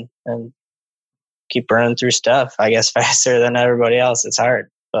them and keep burning through stuff. I guess faster than everybody else. It's hard,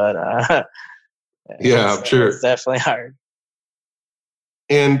 but yeah, I'm sure it's definitely hard.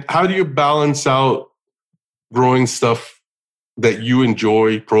 And how do you balance out growing stuff that you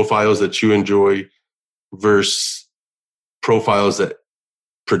enjoy, profiles that you enjoy, versus profiles that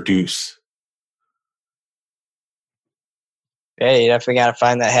produce? Yeah, you definitely got to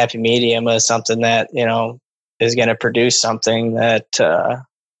find that happy medium of something that, is going to produce something that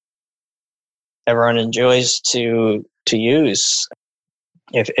everyone enjoys to use.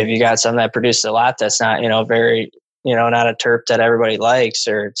 if you got something that produces a lot that's not, very, not a terp that everybody likes,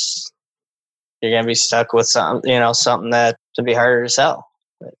 or you're going to be stuck with something that to be harder to sell.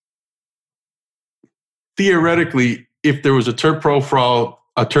 Theoretically, if there was a terp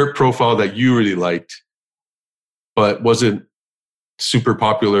profile that you really liked, but wasn't super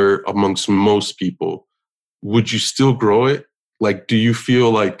popular amongst most people, would you still grow it? Like, do you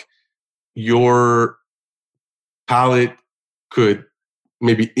feel like your palate could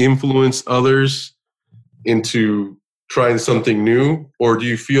maybe influence others into trying something new? Or do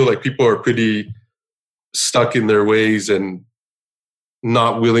you feel like people are pretty stuck in their ways and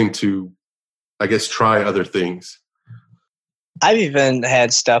not willing to, I guess, try other things? I've even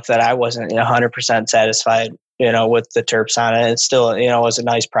had stuff that I wasn't 100% satisfied, with the terps on it. It still, was a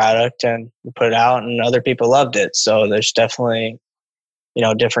nice product, and we put it out and other people loved it. So there's definitely,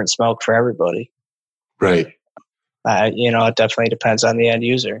 different smoke for everybody. Right. It definitely depends on the end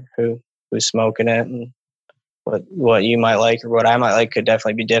user who's smoking it, and what you might like or what I might like could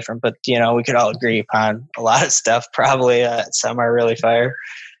definitely be different. But, we could all agree upon a lot of stuff. Probably some are really fire.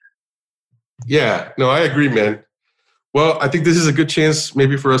 Yeah, no, I agree, man. Well, I think this is a good chance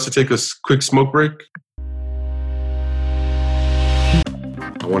maybe for us to take a quick smoke break.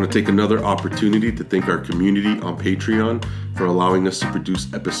 I want to take another opportunity to thank our community on Patreon for allowing us to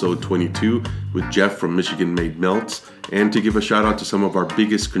produce episode 22 with Jeff from Michigan Made Melts, and to give a shout out to some of our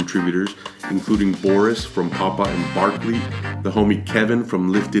biggest contributors, including Boris from Papa and Barkley, the homie Kevin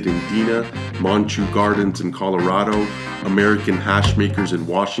from Lifted in Dina, Monchu Gardens in Colorado, American Hash Makers in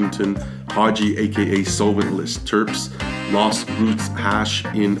Washington, Haji aka Solventless Terps, Lost Roots Hash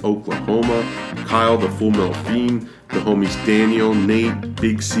in Oklahoma, Kyle the Full Metal Fiend, the homies Daniel, Nate,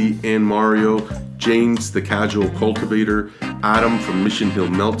 Big C, and Mario, James the Casual Cultivator, Adam from Mission Hill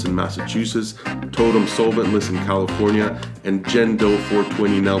Melts in Massachusetts, Totem Solventless in California, and Jen Doe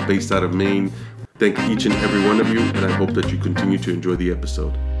 420 now based out of Maine. Thank each and every one of you, and I hope that you continue to enjoy the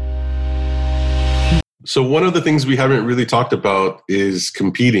episode. So one of the things we haven't really talked about is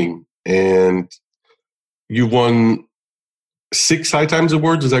competing, and you won 6 High Times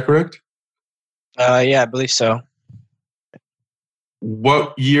Awards, is that correct? Yeah, I believe so.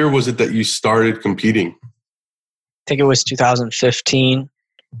 What year was it that you started competing? I think it was 2015.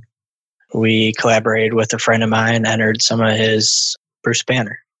 We collaborated with a friend of mine, entered some of his Bruce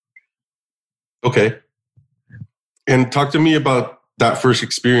Banner. Okay. And talk to me about that first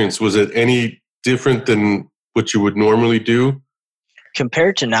experience. Was it any different than what you would normally do?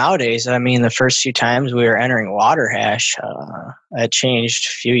 Compared to nowadays, the first few times we were entering water hash, that changed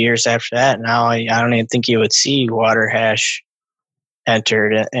a few years after that. Now I don't even think you would see water hash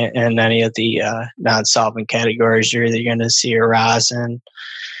entered in any of the non-solvent categories. You're either going to see a rosin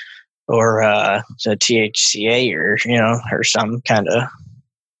or a THCA or some kind of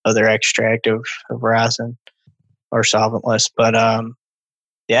other extract of rosin or solventless. But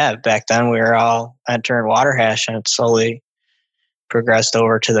back then we were all entering water hash, and it slowly progressed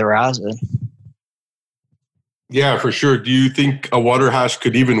over to the rosin. Yeah, for sure. Do you think a water hash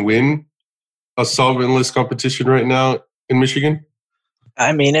could even win a solventless competition right now in Michigan?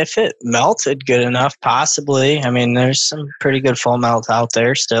 If it melted good enough, possibly. There's some pretty good full melt out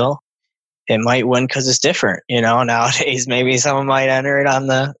there still. It might win because it's different. Nowadays, maybe someone might enter it on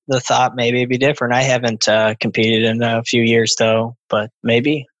the thought maybe it'd be different. I haven't competed in a few years, though, but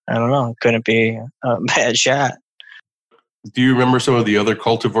maybe. I don't know. It couldn't be a bad shot. Do you remember some of the other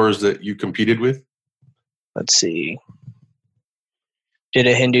cultivars that you competed with? Let's see. Did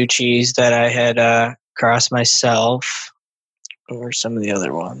a Hindu cheese that I had crossed myself. Or some of the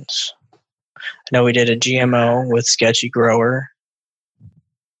other ones. I know we did a GMO with Sketchy Grower.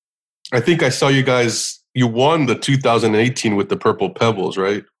 I think I saw you won the 2018 with the Purple Pebbles,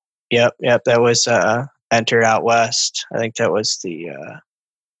 right? Yep. That was entered out west. I think that was I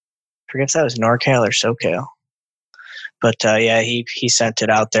forget if that was NorCal or SoCal. But he sent it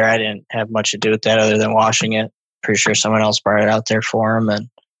out there. I didn't have much to do with that other than washing it. Pretty sure someone else brought it out there for him and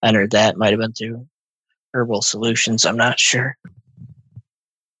entered that. Might have been through Herbal Solutions. I'm not sure.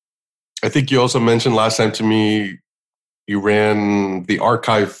 I think you also mentioned last time to me you ran the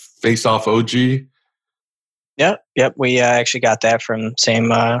Archive Face-Off OG. Yep. We actually got that from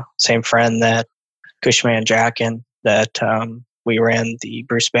same friend that Cushman Jackin that we ran the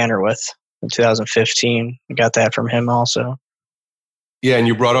Bruce Banner with in 2015. We got that from him also. Yeah, and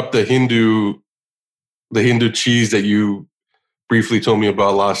you brought up the Hindu cheese that you briefly told me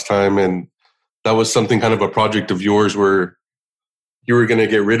about last time, and that was something kind of a project of yours where you were going to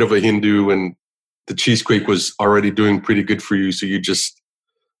get rid of a Hindu and the cheesequake was already doing pretty good for you. So you just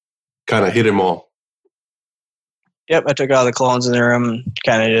kind of hit them all. Yep, I took all the clones in the room.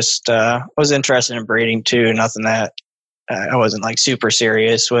 Kind of just was interested in breeding too. Nothing that I wasn't like super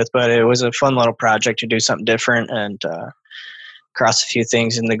serious with, but it was a fun little project to do something different and cross a few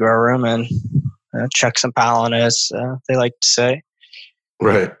things in the grow room and check some pollen, as they like to say.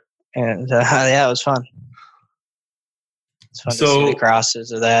 Right. And yeah, it was fun. It's fun to see the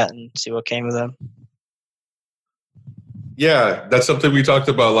crosses of that and see what came of them. Yeah, that's something we talked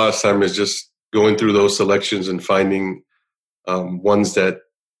about last time, is just going through those selections and finding ones that,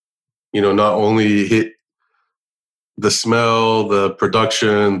 not only hit the smell, the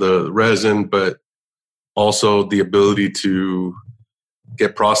production, the resin, but also the ability to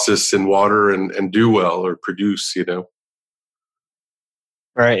get processed in water and do well or produce,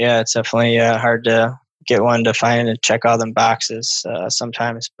 Right, yeah, it's definitely hard to get one to find and check all them boxes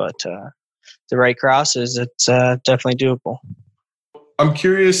sometimes, but the right crosses, it's definitely doable. I'm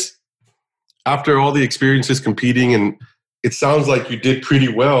curious, after all the experiences competing, and it sounds like you did pretty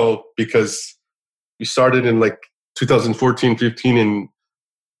well because you started in like 2014, 15, and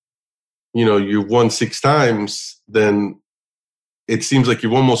you've won 6 times, then it seems like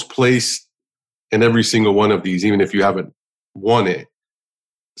you've almost placed in every single one of these, even if you haven't won it.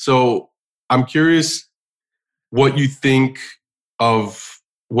 So I'm curious what you think of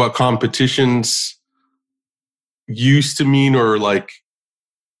what competitions used to mean, or like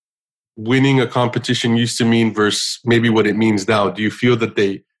winning a competition used to mean versus maybe what it means now. Do you feel that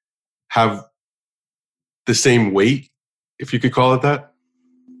they have the same weight, if you could call it that?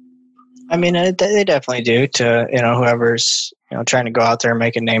 I mean, they definitely do to, whoever's, trying to go out there and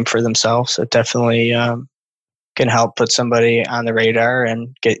make a name for themselves. It definitely can help put somebody on the radar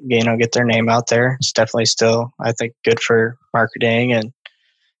and get their name out there. It's definitely still, I think, good for marketing and,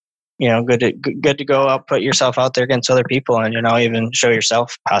 good to go out, put yourself out there against other people and, even show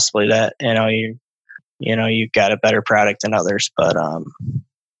yourself possibly that, you've got a better product than others. But,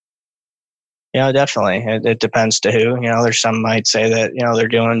 definitely. It depends to who. There's some might say that, they're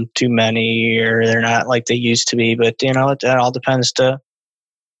doing too many or they're not like they used to be. But, it all depends to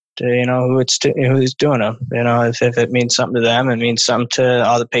who's doing them. If it means something to them, it means something to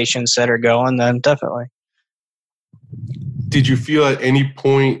all the patients that are going, then definitely. Did you feel at any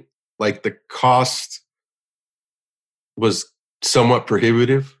point like the cost was somewhat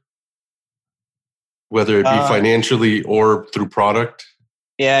prohibitive, whether it be financially or through product?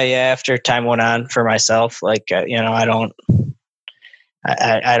 Yeah. After time went on for myself, like, I don't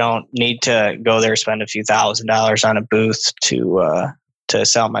need to go there, spend a few $1,000s on a booth to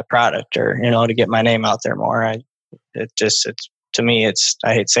sell my product or, to get my name out there more. To me, it's,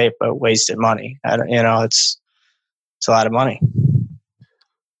 I hate to say it, but wasted money. It's a lot of money.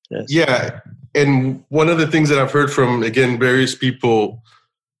 Yeah. And one of the things that I've heard from, again, various people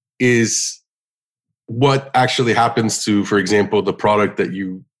is what actually happens to, for example, the product that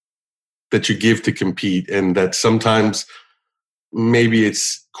you give to compete, and that sometimes maybe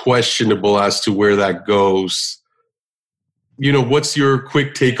it's questionable as to where that goes. What's your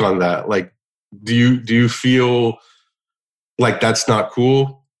quick take on that? Like, do you feel like that's not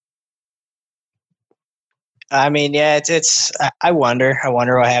cool? I mean, yeah, it's. I wonder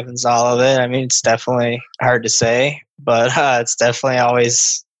what happens to all of it. I mean, it's definitely hard to say, but it's definitely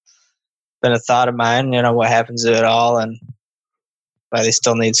always been a thought of mine. What happens to it all, and why they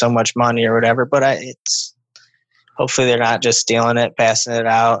still need so much money or whatever. But it's hopefully they're not just stealing it, passing it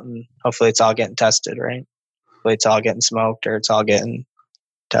out, and hopefully it's all getting tested, right? Hopefully it's all getting smoked or it's all getting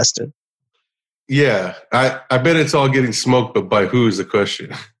tested. Yeah, I bet it's all getting smoked, but by who is the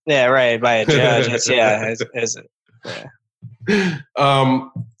question? Yeah, right. By a judge. Is it? Yeah.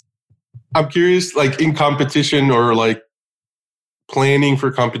 I'm curious, like in competition or like planning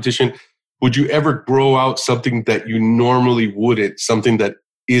for competition, would you ever grow out something that you normally wouldn't, something that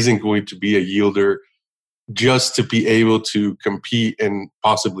isn't going to be a yielder, just to be able to compete and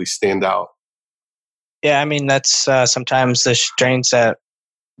possibly stand out? Yeah, I mean, that's sometimes the strains that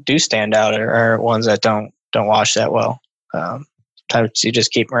do stand out are ones that don't wash that well. Sometimes you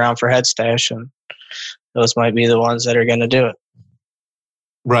just keep them around for head stash, and those might be the ones that are going to do it.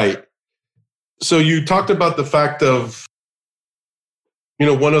 Right. So you talked about the fact of,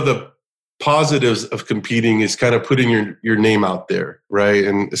 one of the positives of competing is kind of putting your name out there, right?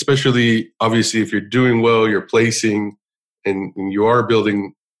 And especially, obviously, if you're doing well, you're placing, and you are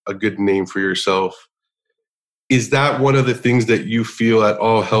building a good name for yourself. Is that one of the things that you feel at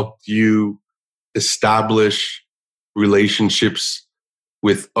all helped you establish relationships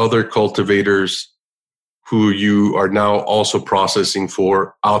with other cultivators who you are now also processing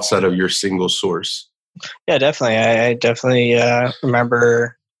for outside of your single source? Yeah, definitely. I definitely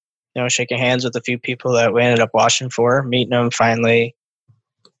remember shaking hands with a few people that we ended up washing for, meeting them finally.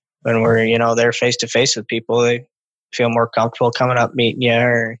 When we're, there face to face with people, they feel more comfortable coming up, meeting you,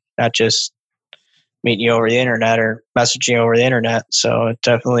 or not just meeting you over the internet or messaging over the internet. So it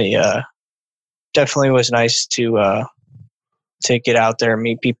definitely was nice to get out there and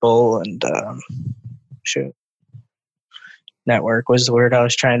meet people and network was the word I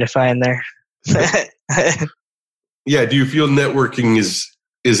was trying to find there. Yeah. Do you feel networking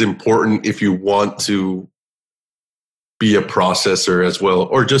is important if you want to be a processor as well,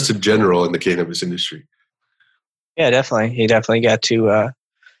 or just in general in the cannabis industry? Yeah, definitely. You definitely got to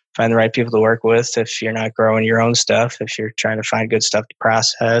find the right people to work with if you're not growing your own stuff, if you're trying to find good stuff to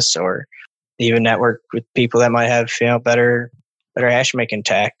process, or even network with people that might have, better hash making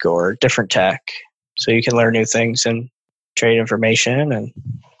tech or different tech. So you can learn new things and trade information, and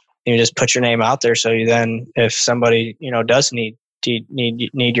you just put your name out there. So you then, if somebody, does need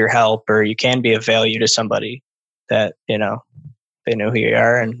your help, or you can be of value to somebody, that, they know who you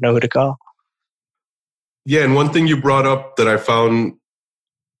are and know who to call. Yeah. And one thing you brought up that I found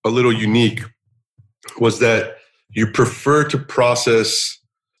a little unique was that you prefer to process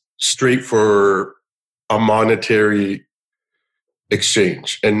straight for a monetary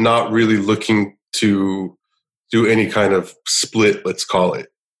exchange and not really looking to do any kind of split, let's call it.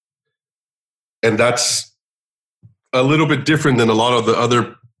 And that's a little bit different than a lot of the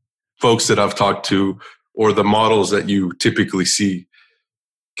other folks that I've talked to, or the models that you typically see.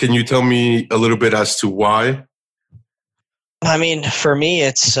 Can you tell me a little bit as to why? I mean, for me,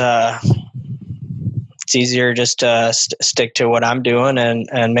 it's easier just to stick to what I'm doing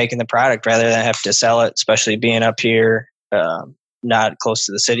and making the product rather than have to sell it, especially being up here, not close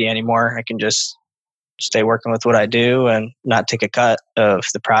to the city anymore. I can just stay working with what I do and not take a cut of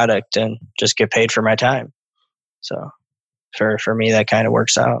the product and just get paid for my time. So for me, that kind of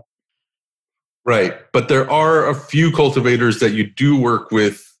works out. Right. But there are a few cultivators that you do work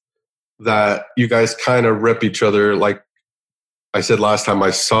with that you guys kind of rep each other. Like I said last time, I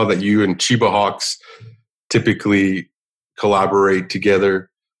saw that you and Chiba Hawks typically collaborate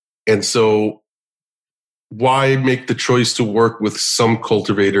together. And so why make the choice to work with some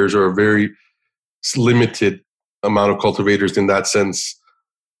cultivators, or a very limited amount of cultivators in that sense,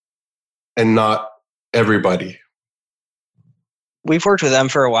 and not everybody? We've worked with them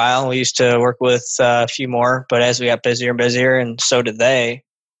for a while. We used to work with a few more, but as we got busier and busier, and so did they,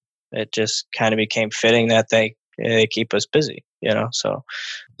 it just kind of became fitting that they keep us busy, So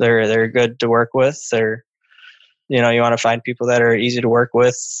they're good to work with. They're, you want to find people that are easy to work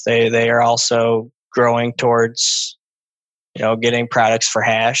with. They are also growing towards, getting products for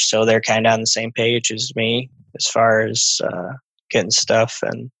hash, so they're kind of on the same page as me as far as getting stuff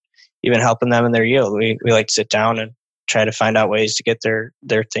and even helping them in their yield. We like to sit down and try to find out ways to get their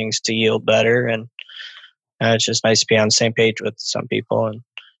things to yield better, and it's just nice to be on the same page with some people, and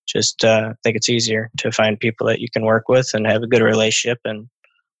just think it's easier to find people that you can work with and have a good relationship and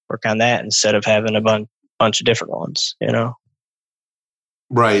work on that instead of having a bunch of different ones,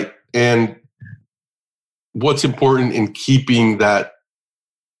 Right. And what's important in keeping that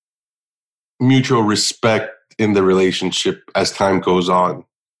mutual respect in the relationship as time goes on?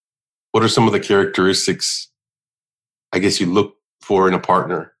 What are some of the characteristics, I guess, you look for in a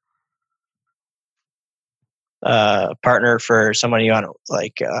partner? Partner for someone you want,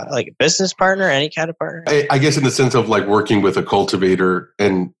 like a business partner, any kind of partner? I guess in the sense of like working with a cultivator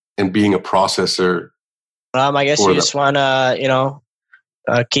and being a processor. I guess you just want to,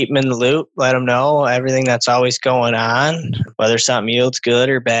 keep them in the loop, let them know everything that's always going on, whether something yields good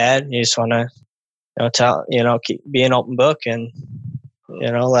or bad. You just want to, keep be an open book and,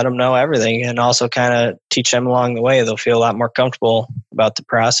 let them know everything, and also kind of teach them along the way. They'll feel a lot more comfortable about the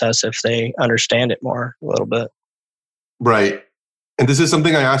process if they understand it more a little bit. Right. And this is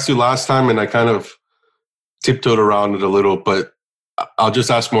something I asked you last time, and I kind of tiptoed around it a little, but I'll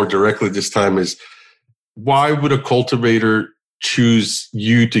just ask more directly this time, is why would a cultivator choose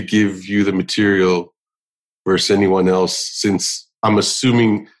you to give you the material versus anyone else? Since I'm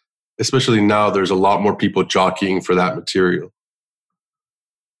assuming, especially now, there's a lot more people jockeying for that material.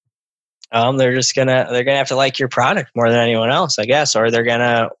 They're gonna have to like your product more than anyone else, I guess, or they're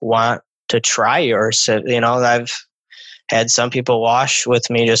gonna want to try yours. I've had some people wash with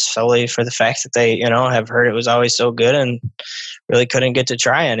me just solely for the fact that they, have heard it was always so good and really couldn't get to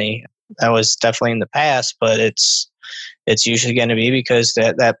try any. That was definitely in the past, but it's usually going to be because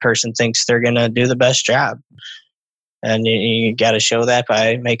that person thinks they're going to do the best job. And you got to show that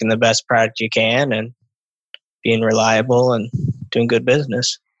by making the best product you can and being reliable and doing good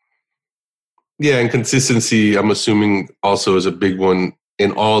business. Yeah, and consistency, I'm assuming, also is a big one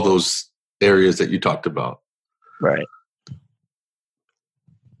in all those areas that you talked about. Right.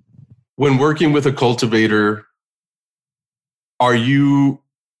 When working with a cultivator, are you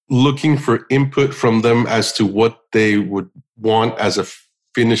looking for input from them as to what they would want as a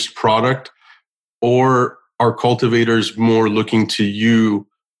finished product? Or are cultivators more looking to you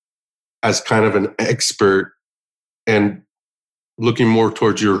as kind of an expert and looking more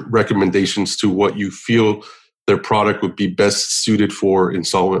towards your recommendations to what you feel their product would be best suited for in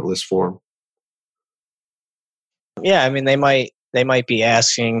solventless form? Yeah, I mean, they might be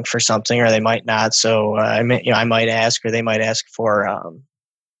asking for something, or they might not. So I might ask, or they might ask for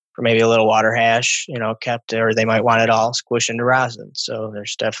maybe a little water hash, kept, or they might want it all squished into rosin. So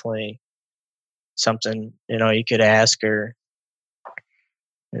there's definitely something you could ask, or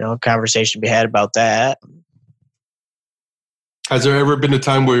conversation to be had about that. Has there ever been a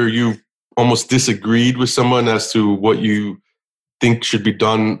time where you've almost disagreed with someone as to what you think should be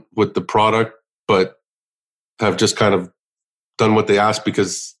done with the product, but have just kind of done what they asked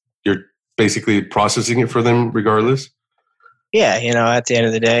because you're basically processing it for them regardless? Yeah, at the end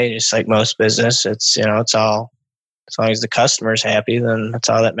of the day, just like most business, it's it's all, as long as the customer's happy, then that's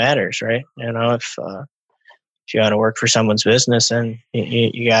all that matters, right? If you want to work for someone's business, then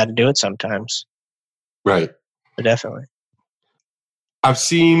you got to do it sometimes. Right. But definitely. I've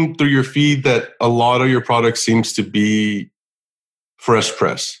seen through your feed that a lot of your product seems to be fresh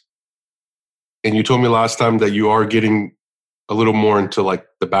press. And you told me last time that you are getting a little more into like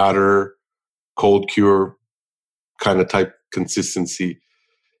the batter, cold cure kind of type consistency.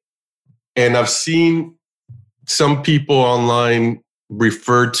 And I've seen some people online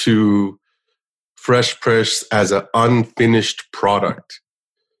refer to fresh press as an unfinished product.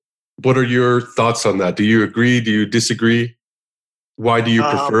 What are your thoughts on that? Do you agree? Do you disagree? Why do you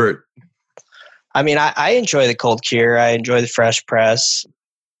prefer it? I mean, I enjoy the cold cure. I enjoy the fresh press.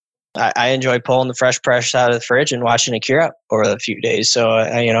 I enjoy pulling the fresh press out of the fridge and watching it cure up over a few days. So,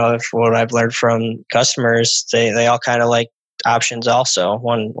 if what I've learned from customers, they all kind of like options also.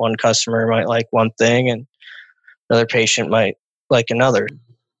 One customer might like one thing and another patient might like another.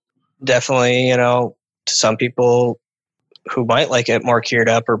 Definitely, to some people who might like it more cured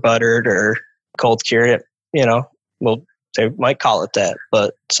up or buttered or cold cured, well, they might call it that,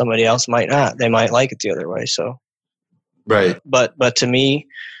 but somebody else might not. They might like it the other way. So, right. But to me,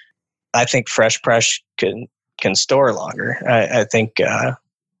 I think fresh press can store longer. I think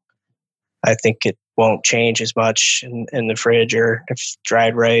it won't change as much in the fridge, or if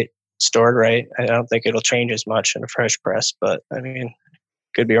dried right, stored right. I don't think it'll change as much in a fresh press, but I mean,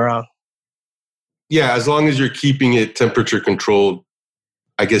 could be wrong. Yeah, as long as you're keeping it temperature controlled,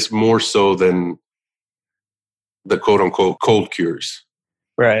 I guess more so than the quote unquote cold cures.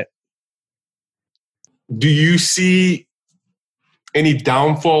 Right. Do you see any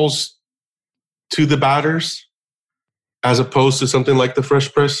downfalls to the batters as opposed to something like the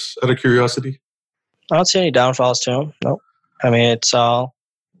fresh press, out of curiosity? I don't see any downfalls to them. Nope. I mean, it's all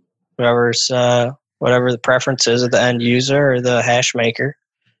whatever the preference is of the end user or the hash maker.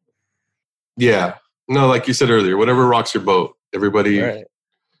 Yeah. No, like you said earlier, whatever rocks your boat. Everybody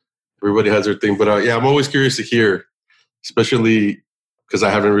has their thing. But I'm always curious to hear, especially because I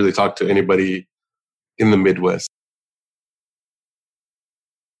haven't really talked to anybody in the Midwest.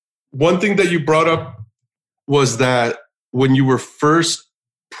 One thing that you brought up was that when you were first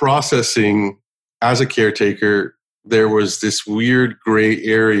processing as a caretaker, there was this weird gray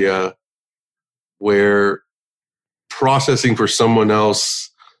area where processing for someone else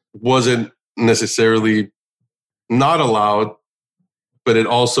wasn't necessarily not allowed, but it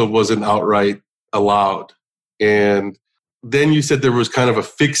also wasn't outright allowed. And then you said there was kind of a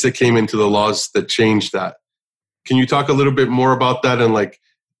fix that came into the laws that changed that. Can you talk a little bit more about that? And like,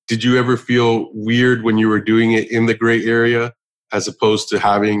 did you ever feel weird when you were doing it in the gray area as opposed to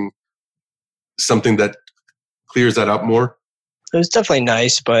having something that clears that up more? It was definitely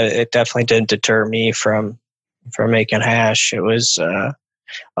nice, but it definitely didn't deter me from making hash. It was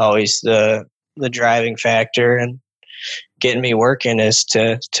always the driving factor, and getting me working is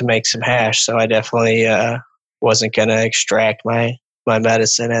to make some hash. So I definitely wasn't going to extract my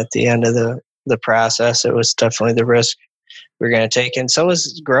medicine at the end of the process. It was definitely the risk we were going to take. And so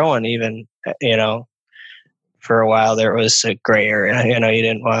was growing even, for a while there was a gray area. You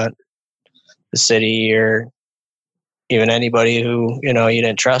didn't want the city or even anybody who, you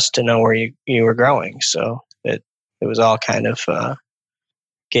didn't trust to know where you were growing. So it was all kind of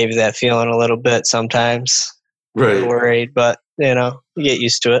gave you that feeling a little bit sometimes. Right. A little worried, but you get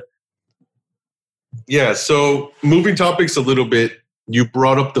used to it. Yeah. So moving topics a little bit, you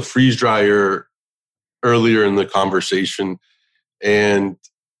brought up the freeze dryer earlier in the conversation. And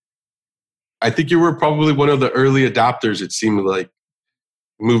I think you were probably one of the early adopters, it seemed like,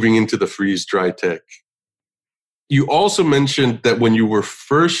 moving into the freeze-dry tech. You also mentioned that when you were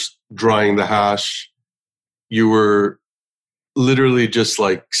first drying the hash, you were literally just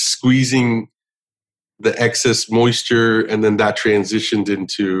like squeezing the excess moisture, and then that transitioned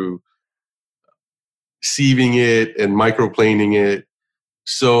into sieving it and microplaning it.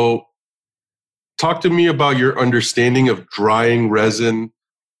 So talk to me about your understanding of drying resin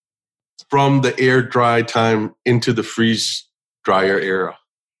from the air dry time into the freeze dryer era.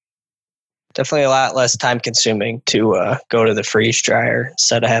 Definitely a lot less time consuming to go to the freeze dryer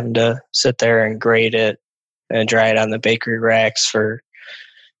instead of having to sit there and grate it and dry it on the bakery racks for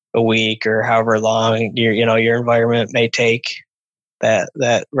a week or however long your environment may take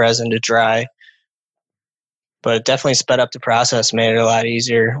that resin to dry. But it definitely sped up the process, made it a lot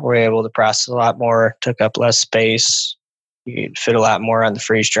easier. We're able to process a lot more, took up less space. You could fit a lot more on the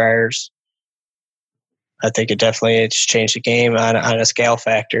freeze dryers. I think it's changed the game on a scale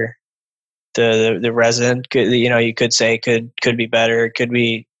factor. The resin could, you could say could be better. It could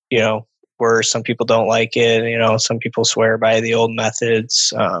be, worse. Some people don't like it. Some people swear by the old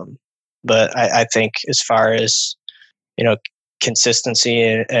methods. But I think as far as, consistency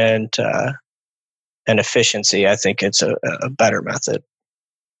and efficiency, I think it's a better method.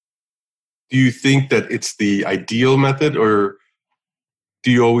 Do you think that it's the ideal method, or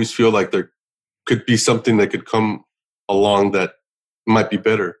do you always feel like there could be something that could come along that might be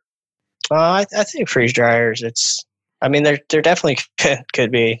better? I think freeze dryers, there definitely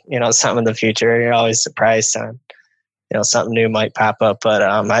could be, something in the future. You're always surprised on, something new might pop up.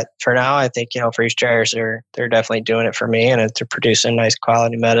 But for now, I think, freeze dryers they're definitely doing it for me, and they're producing nice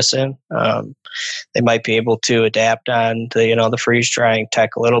quality medicine. They might be able to adapt on the freeze drying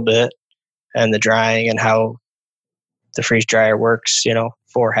tech a little bit, and the drying and how the freeze dryer works,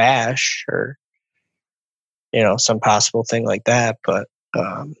 for hash or, some possible thing like that. But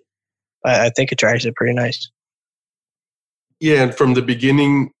I think it dries it pretty nice. Yeah, and from the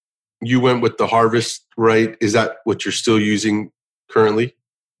beginning, you went with the harvest, right? Is that what you're still using currently?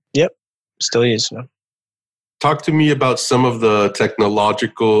 Yep, still using them. Talk to me about some of the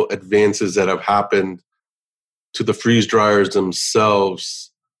technological advances that have happened to the freeze dryers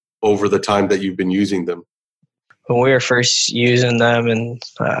themselves over the time that you've been using them. When we were first using them in,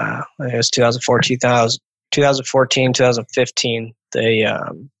 I think it was 2014, 2015,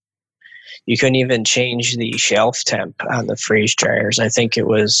 you couldn't even change the shelf temp on the freeze dryers. I think it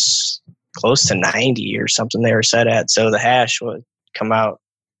was close to 90 or something they were set at. So the hash would come out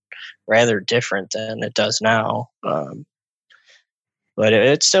rather different than it does now. But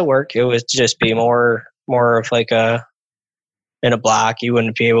it'd still work. It would just be more of like in a block. You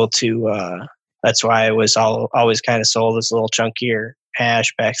wouldn't be able to, that's why it was always kind of sold as a little chunkier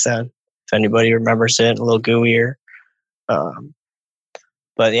hash back then. If anybody remembers it, a little gooier.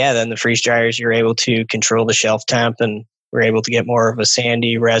 But yeah, then the freeze dryers, you're able to control the shelf temp, and we're able to get more of a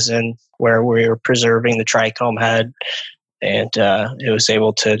sandy resin where we were preserving the trichome head. And it was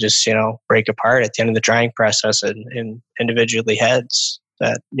able to just, break apart at the end of the drying process in individually heads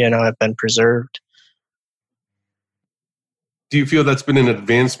that, have been preserved. Do you feel that's been an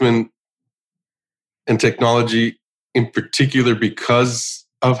advancement in technology in particular because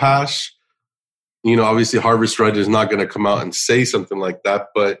of hash? Obviously Harvest Right is not going to come out and say something like that,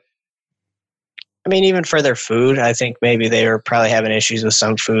 but even for their food, I think maybe they were probably having issues with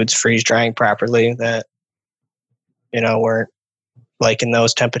some foods freeze drying properly that, weren't liking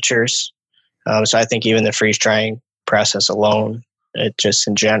those temperatures. So I think even the freeze drying process alone, it just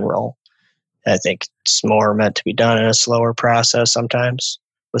in general, I think it's more meant to be done in a slower process sometimes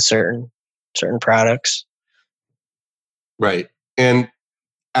with certain products. Right. And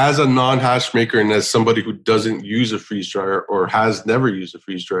as a non-hash maker and as somebody who doesn't use a freeze dryer or has never used a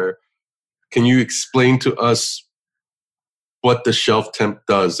freeze dryer, can you explain to us what the shelf temp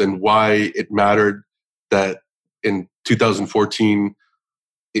does and why it mattered that in 2014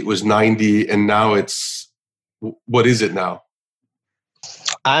 it was 90 and now what is it now?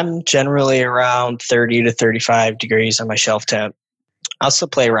 I'm generally around 30 to 35 degrees on my shelf temp. I'll still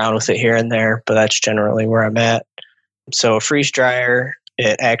play around with it here and there, but that's generally where I'm at. So a freeze dryer,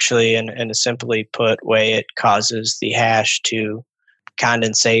 it actually, in a simply put way, it causes the hash to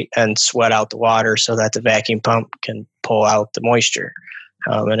condensate and sweat out the water so that the vacuum pump can pull out the moisture.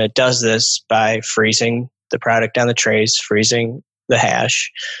 And it does this by freezing the product on the trays, freezing the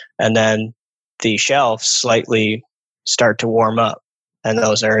hash, and then the shelves slightly start to warm up. And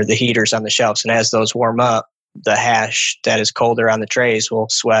those are the heaters on the shelves. And as those warm up, the hash that is colder on the trays will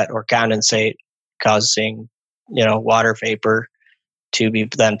sweat or condensate, causing, water vapor to be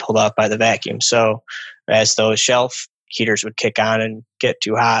then pulled off by the vacuum. So as those shelf heaters would kick on and get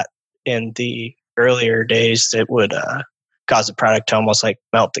too hot in the earlier days, it would cause the product to almost like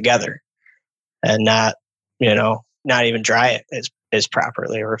melt together and not even dry it as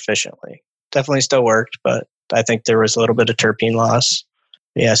properly or efficiently. Definitely still worked, but I think there was a little bit of terpene loss.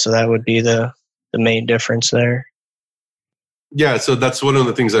 Yeah, so that would be the main difference there. Yeah, so that's one of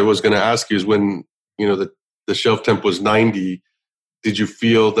the things I was going to ask you is when, the shelf temp was 90, did you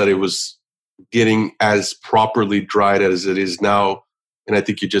feel that it was getting as properly dried as it is now? And I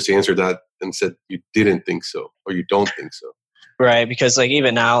think you just answered that and said you didn't think so, or you don't think so. Right, because like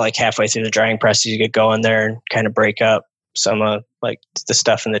even now, like halfway through the drying process, you could go in there and kind of break up some of like the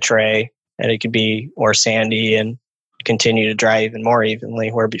stuff in the tray, and it could be more sandy and continue to dry even more evenly,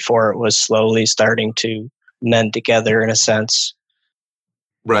 where before it was slowly starting to mend together in a sense.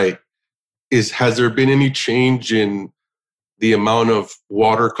 Right. Has there been any change in the amount of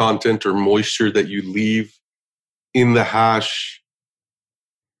water content or moisture that you leave in the hash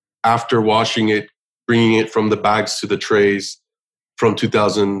after washing it, bringing it from the bags to the trays from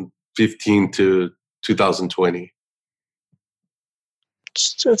 2015 to 2020?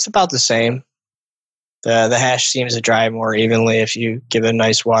 It's about the same. The hash seems to dry more evenly if you give it a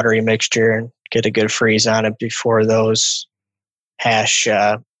nice watery mixture and get a good freeze on it before those hash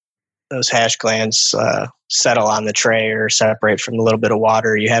glands settle on the tray or separate from the little bit of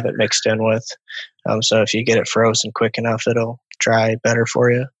water you have it mixed in with. So if you get it frozen quick enough, it'll dry better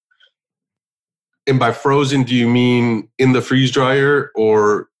for you. And by frozen, do you mean in the freeze dryer,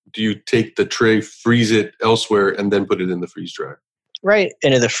 or do you take the tray, freeze it elsewhere, and then put it in the freeze dryer? Right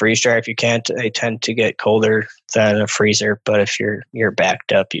into the freeze dryer if you can. They tend to get colder than a freezer, but if you're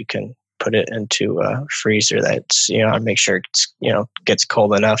backed up, you can put it into a freezer that's, make sure it's, gets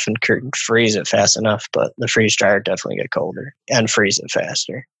cold enough and freeze it fast enough. But the freeze dryer definitely get colder and freeze it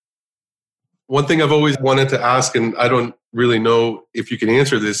faster. One thing I've always wanted to ask, and I don't really know if you can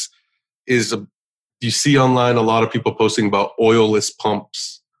answer this, is you see online a lot of people posting about oilless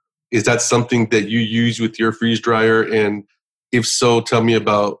pumps. Is that something that you use with your freeze dryer? And if so, tell me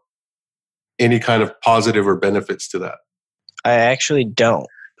about any kind of positive or benefits to that. I actually don't.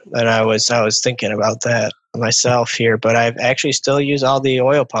 And I was thinking about that myself here, but I've actually still use all the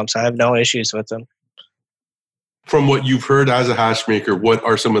oil pumps. I have no issues with them. From what you've heard as a hash maker, what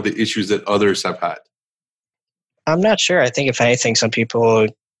are some of the issues that others have had? I'm not sure. I think if anything, some people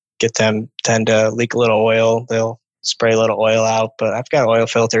tend to leak a little oil. They'll spray a little oil out, but I've got oil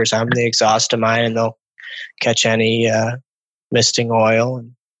filters on the exhaust of mine, and they'll catch any misting oil.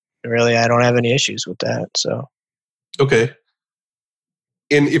 And really, I don't have any issues with that. So, okay.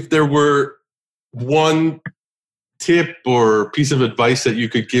 And if there were one tip or piece of advice that you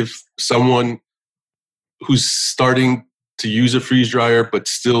could give someone who's starting to use a freeze dryer but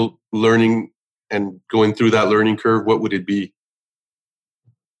still learning and going through that learning curve, what would it be?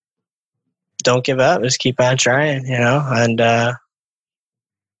 Don't give up. Just keep on trying, and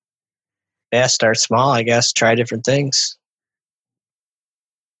start small, I guess. Try different things.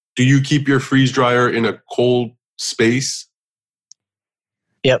 Do you keep your freeze dryer in a cold space?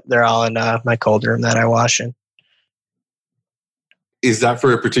 Yep, they're all in my cold room that I wash in. Is that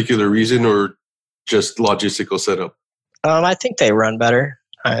for a particular reason or just logistical setup? I think they run better.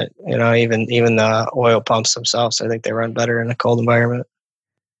 Even the oil pumps themselves, I think they run better in a cold environment.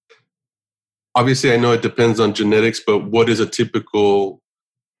 Obviously, I know it depends on genetics, but what is a typical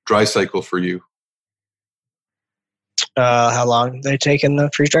dry cycle for you? How long they take in the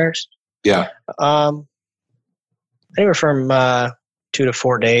freeze dryers? Yeah. Anywhere from 2 to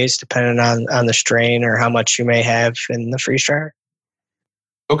 4 days, depending on the strain or how much you may have in the freeze dryer.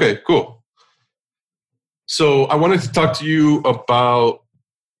 Okay, cool. So I wanted to talk to you about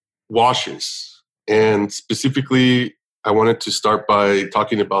washes. And specifically, I wanted to start by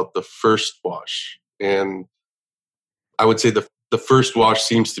talking about the first wash. And I would say the first wash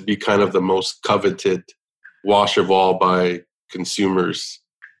seems to be kind of the most coveted wash of all by consumers.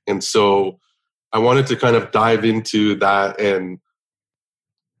 And so I wanted to kind of dive into that and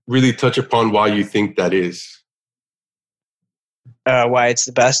really touch upon why you think that is. Why it's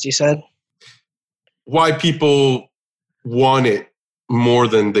the best, you said? Why people want it more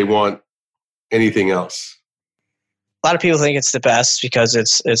than they want anything else. A lot of people think it's the best because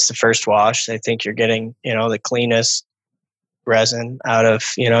it's the first wash. They think you're getting, the cleanest resin out of,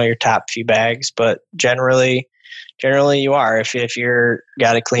 your top few bags, but generally you are. If you're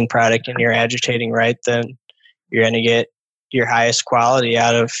got a clean product and you're agitating right, then you're going to get your highest quality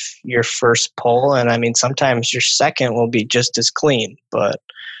out of your first pull. And I mean, sometimes your second will be just as clean, but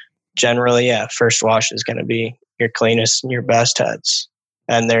generally, first wash is going to be your cleanest and your best heads.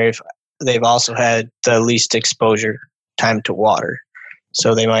 And they've also had the least exposure time to water.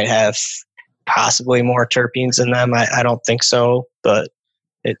 So they might have possibly more terpenes in them. I don't think so, but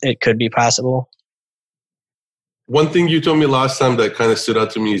it could be possible. One thing you told me last time that kind of stood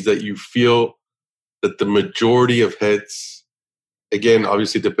out to me is that you feel that the majority of heads, again,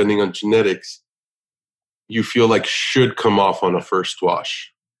 obviously depending on genetics, you feel like should come off on a first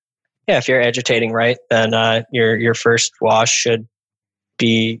wash. Yeah, if you're agitating right, then your first wash should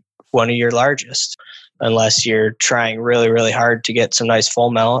be one of your largest, unless you're trying really, really hard to get some nice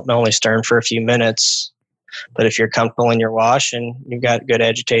full melt and only stirring for a few minutes. But if you're comfortable in your wash and you've got good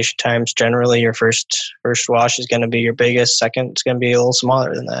agitation times, generally your first wash is going to be your biggest. Second, it's going to be a little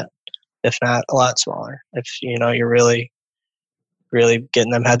smaller than that, if not a lot smaller. If you're really, really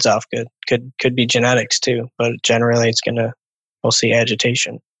getting them heads off good. Could be genetics too, but generally we'll see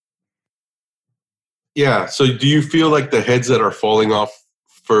agitation. Yeah. So do you feel like the heads that are falling off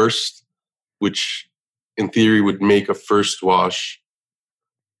first, which in theory would make a first wash,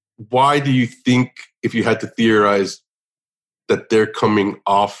 why do you think, if you had to theorize, that they're coming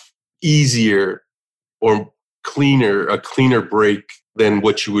off easier or a cleaner break than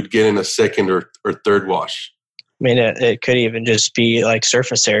what you would get in a second or third wash? I mean, it could even just be like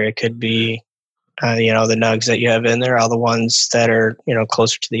surface area. It could be, the nugs that you have in there, all the ones that are,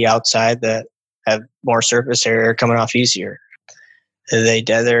 closer to the outside that have more surface area are coming off easier.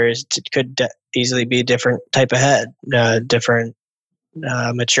 Could easily be a different type of head, different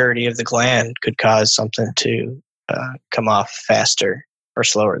maturity of the gland could cause something to come off faster or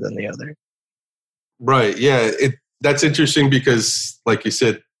slower than the other. Right. Yeah. That's interesting because, like you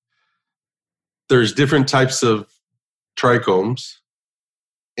said, there's different types of trichomes,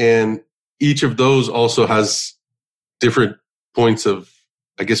 and each of those also has different points of,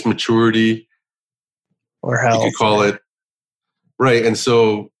 I guess, maturity, or health, you could call it. Right. And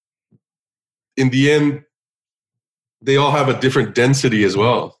so in the end, they all have a different density as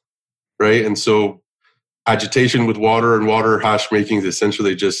well. Right. And so agitation with water and water hash making is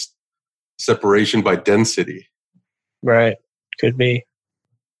essentially just separation by density. Right. Could be.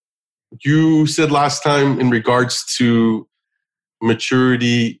 You said last time in regards to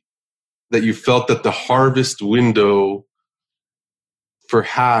maturity that you felt that the harvest window for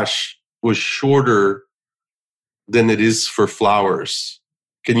hash was shorter than it is for flowers.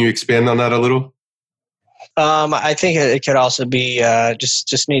 Can you expand on that a little? I think it could also be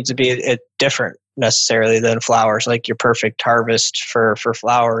just needs to be different necessarily than flowers. Like your perfect harvest for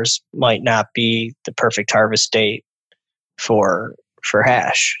flowers might not be the perfect harvest date for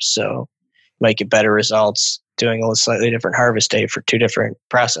hash. So you might get better results doing a slightly different harvest date for two different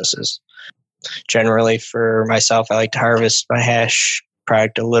processes. Generally, for myself, I like to harvest my hash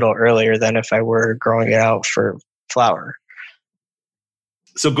product a little earlier than if I were growing it out for flower.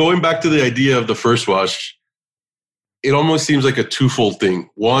 So going back to the idea of the first wash, it almost seems like a twofold thing.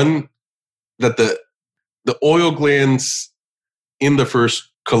 One, that the oil glands in the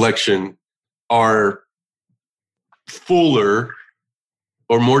first collection are fuller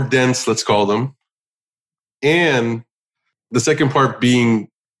or more dense, let's call them. And the second part being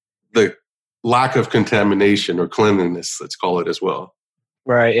the lack of contamination or cleanliness, let's call it as well.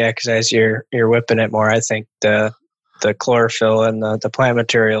 Right, yeah, because as you're whipping it more, I think the chlorophyll and the plant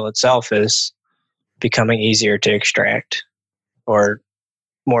material itself is becoming easier to extract or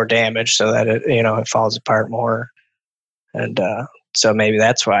more damage so that it falls apart more. And so maybe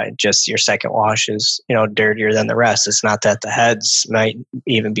that's why just your second wash is, dirtier than the rest. It's not that the heads might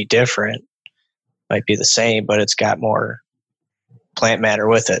even be different, might be the same, but it's got more plant matter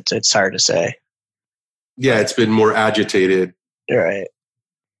with it. It's hard to say. Yeah, it's been more agitated. Right.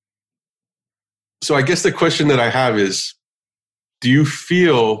 So I guess the question that I have is, do you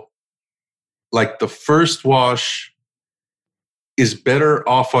feel like the first wash is better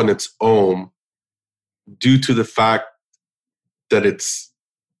off on its own due to the fact that it's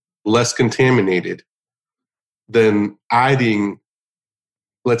less contaminated than adding,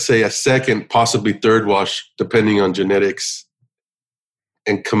 let's say, a second, possibly third wash, depending on genetics,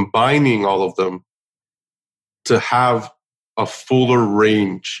 and combining all of them to have a fuller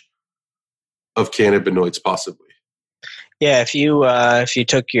range of cannabinoids possibly? Yeah, if you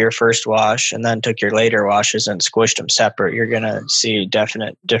took your first wash and then took your later washes and squished them separate, you're going to see a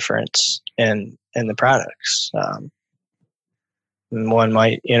definite difference in the products. One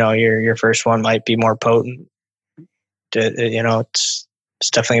might, your first one might be more potent. It's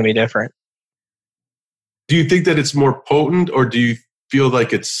definitely going to be different. Do you think that it's more potent, or do you feel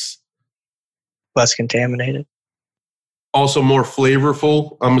like it's less contaminated? Also more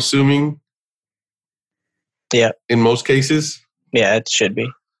flavorful, I'm assuming? Yeah. in most cases. Yeah, it should be.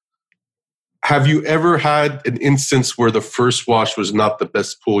 Have you ever had an instance where the first wash was not the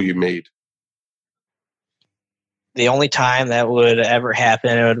best pool you made? The only time that would ever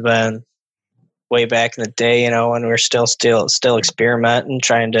happen, it would have been way back in the day, when we're still experimenting,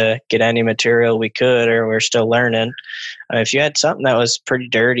 trying to get any material we could, or we're still learning. If you had something that was pretty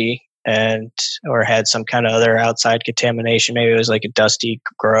dirty or had some kind of other outside contamination, maybe it was like a dusty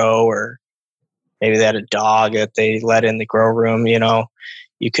grow, or maybe they had a dog that they let in the grow room,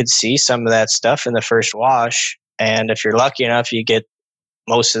 you could see some of that stuff in the first wash. And if you're lucky enough, you get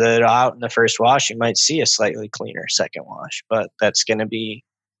most of it out in the first wash, you might see a slightly cleaner second wash, but that's going to be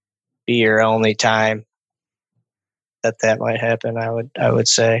your only time that might happen, I would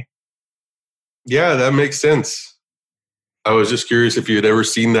say. Yeah, that makes sense. I was just curious if you had ever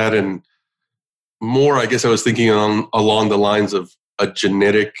seen that, and more, I guess I was thinking along the lines of a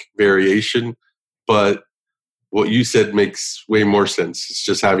genetic variation, but what you said makes way more sense. It's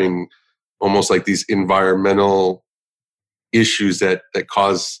just having almost like these environmental issues that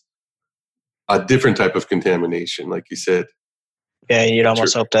cause a different type of contamination, like you said. Yeah, you'd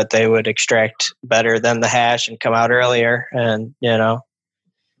almost hope that they would extract better than the hash and come out earlier. And, a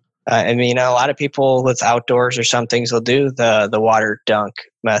lot of people with outdoors or some things will do the water dunk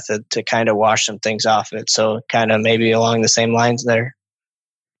method to kind of wash some things off it. So kind of maybe along the same lines there.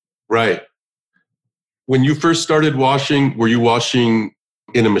 Right. When you first started washing, were you washing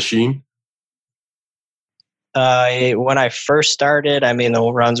in a machine? When I first started,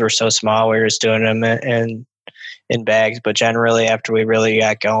 the runs were so small, we were just doing them in bags, but generally after we really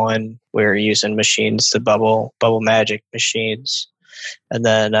got going, we were using machines, the bubble magic machines. And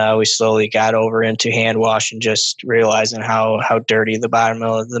then we slowly got over into hand wash and just realizing how dirty the bottom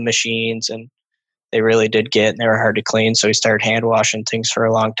of the machines and they really did get, and they were hard to clean. So we started hand washing things for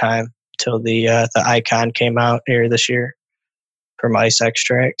a long time till the Icon came out here this year from ice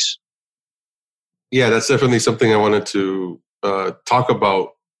extracts. Yeah, that's definitely something I wanted to talk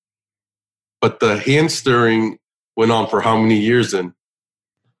about. But the hand stirring went on for how many years then?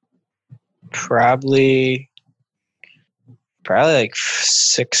 Probably like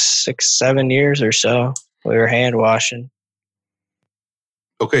 7 years or so. We were hand washing.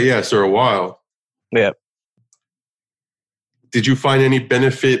 Okay, yeah, so a while. Yep. Did you find any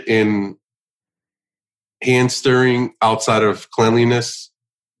benefit in hand stirring outside of cleanliness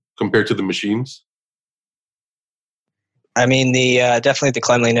compared to the machines? Definitely the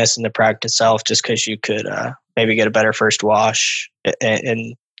cleanliness and the product itself, just because you could maybe get a better first wash,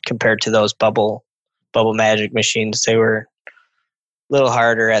 and compared to those bubble magic machines, they were a little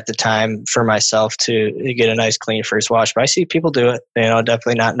harder at the time for myself to get a nice clean first wash. But I see people do it,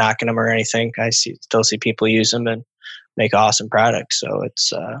 definitely not knocking them or anything. I still see people use them and make awesome products. So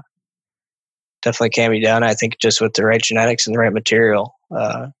it's definitely can be done. I think just with the right genetics and the right material,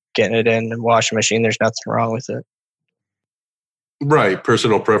 getting it in and washing machine, there's nothing wrong with it. Right,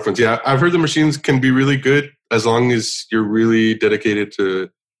 personal preference. Yeah, I've heard the machines can be really good as long as you're really dedicated to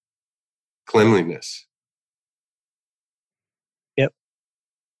cleanliness. Yep.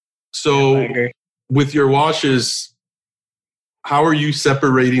 So I agree. With your washes, how are you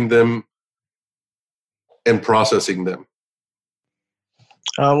separating them and processing them?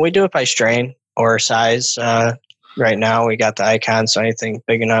 We do it by strain or size. Right now we got the Icon, so anything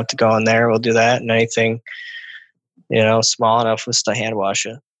big enough to go in there, we'll do that. And anything small enough was to hand wash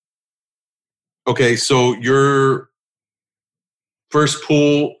it. Okay, so your first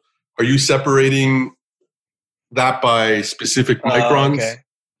pool, are you separating that by specific microns? Okay.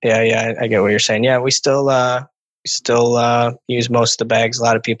 Yeah, I get what you're saying. Yeah, we still use most of the bags. A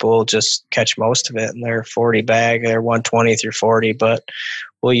lot of people will just catch most of it in their 40 bag. They're 120 through 40, but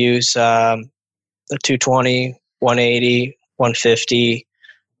we'll use the 220, 180, 150,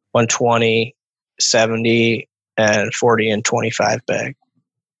 120, 70, and 40 and 25 bag.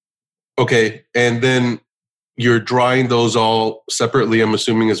 Okay, and then you're drying those all separately, I'm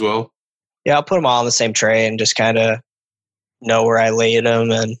assuming, as well? Yeah, I'll put them all in the same tray and just kind of know where I laid them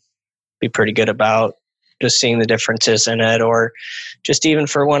and be pretty good about just seeing the differences in it. Or just even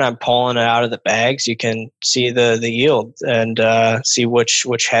for when I'm pulling it out of the bags, you can see the yield and see which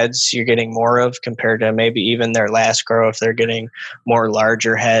heads you're getting more of compared to maybe even their last grow, if they're getting more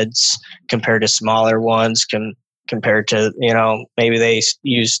larger heads compared to smaller ones, compared to, maybe they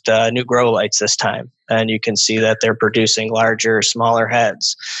used new grow lights this time, and you can see that they're producing larger, smaller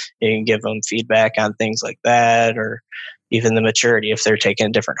heads. You can give them feedback on things like that, or even the maturity, if they're taking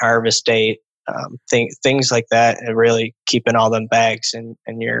a different harvest date, things like that, and really keeping all them bags in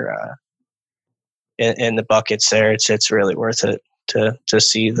your in the buckets there. It's really worth it to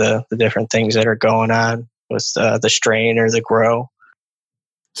see the different things that are going on with the strain or the grow.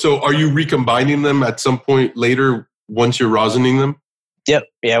 So are you recombining them at some point later once you're rosining them? Yep.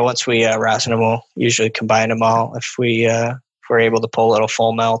 Yeah. Once we rosin them, we'll usually combine them all. If we're able to pull a little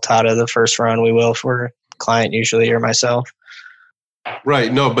full melt out of the first run, we will for a client usually or myself.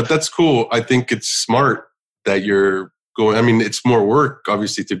 Right. No, but that's cool. I think it's smart that you're going. I mean, it's more work,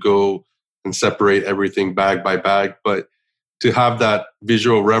 obviously, to go and separate everything bag by bag, but to have that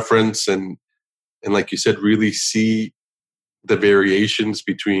visual reference and like you said, really see the variations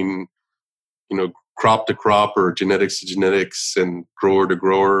between, crop to crop or genetics to genetics and grower to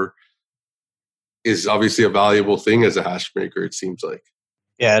grower is obviously a valuable thing as a hash maker, it seems like.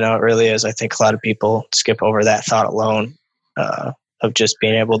 Yeah, no, it really is. I think a lot of people skip over that thought alone of just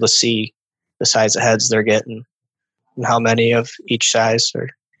being able to see the size of heads they're getting and how many of each size are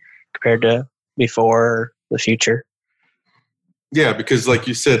compared to before or the future. Yeah, because like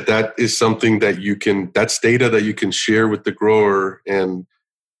you said, that is something that that's data that you can share with the grower, and,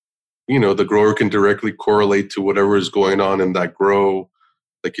 the grower can directly correlate to whatever is going on in that grow.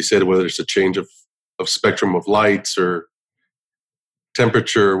 Like you said, whether it's a change of spectrum of lights or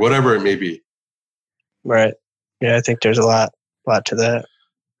temperature, whatever it may be. Right. Yeah, I think there's a lot to that.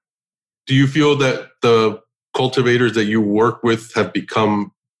 Do you feel that the cultivators that you work with have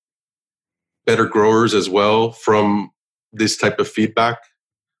become better growers as well from this type of feedback?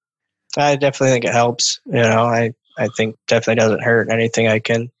 I definitely think it helps. I think definitely doesn't hurt. Anything I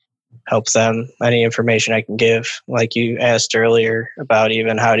can help them, any information I can give. Like you asked earlier about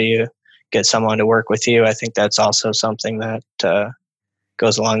even how do you get someone to work with you, I think that's also something that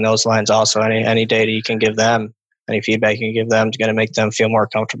goes along those lines also. Any data you can give them, any feedback you can give them is going to make them feel more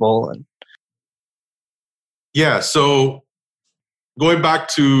comfortable. Yeah, so going back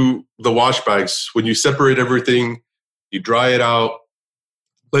to the wash bags, when you separate everything, you dry it out,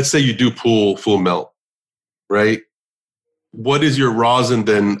 let's say you do pull full melt, right? What is your rosin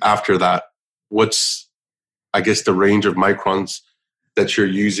then after that? What's, I guess, the range of microns that you're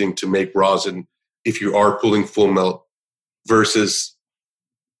using to make rosin if you are pulling full melt versus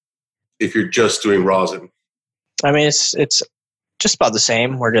if you're just doing rosin? I mean, it's just about the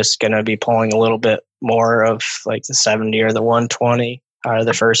same. We're just going to be pulling a little bit more of like the 70 or the 120 out of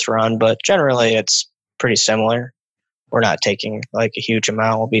the first run, but generally it's pretty similar. We're not taking like a huge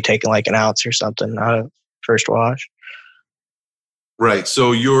amount. We'll be taking like an ounce or something out of first wash. Right.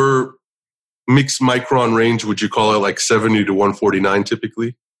 So your mixed micron range, would you call it like 70 to 149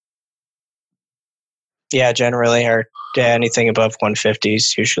 typically? Yeah, generally, or anything above 150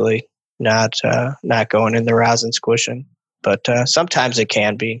 is usually not going in the rosin squishing. But sometimes it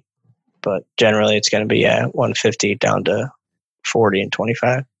can be. But generally, it's going to be 150 down to 40 and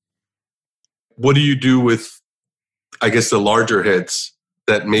 25. What do you do with, I guess, the larger heads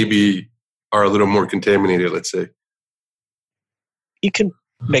that maybe are a little more contaminated, let's say? You can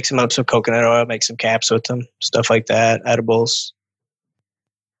mix them up some coconut oil, make some caps with them, stuff like that, edibles.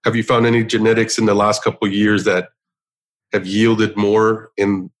 Have you found any genetics in the last couple of years that have yielded more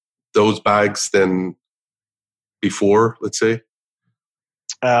in those bags than before, let's say?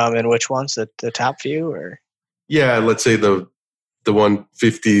 And which ones? The top few? Or yeah, let's say the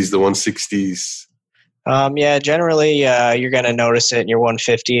 150s, the 160s. Yeah, generally you're going to notice it in your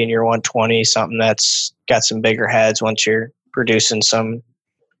 150 and your 120, something that's got some bigger heads once you're producing some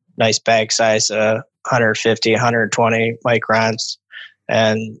nice bag size, 150, 120 microns,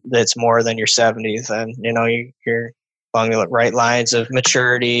 and that's more than your 70s. And, you're along the right lines of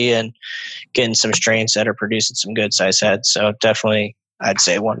maturity and getting some strains that are producing some good size heads. So definitely, I'd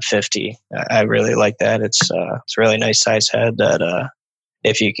say 150. I really like that. It's a really nice size head that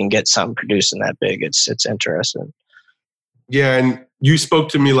if you can get something producing that big, it's interesting. Yeah, and you spoke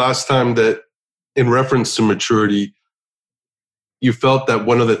to me last time that in reference to maturity, you felt that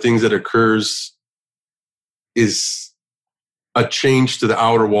one of the things that occurs is a change to the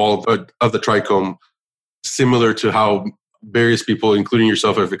outer wall of the trichome, similar to how various people, including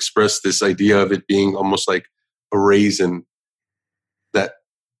yourself, have expressed this idea of it being almost like a raisin that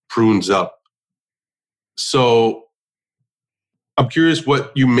prunes up. So I'm curious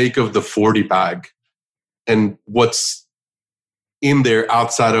what you make of the 40 bag and what's in there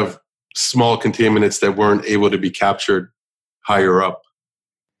outside of small contaminants that weren't able to be captured higher up.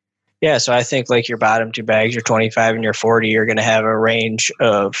 Yeah, so I think like your bottom two bags, your 25 and your 40, you're going to have a range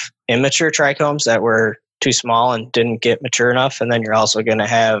of immature trichomes that were too small and didn't get mature enough. And then you're also going to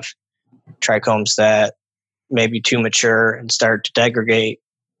have trichomes that may be too mature and start to degrade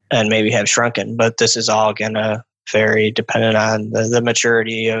and maybe have shrunken. But this is all going to vary depending on the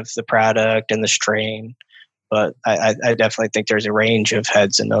maturity of the product and the strain But I definitely think there's a range of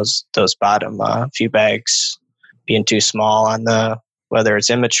heads in those bottom few bags being too small on whether it's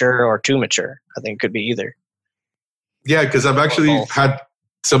immature or too mature. I think it could be either. Yeah, because I've actually had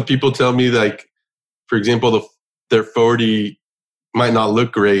some people tell me, like, for example, their 40 might not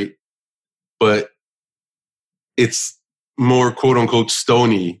look great, but it's more quote unquote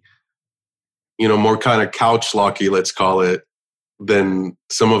stony, more kind of couch locky, let's call it, than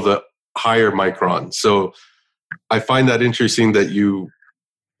some of the higher microns. So I find that interesting that you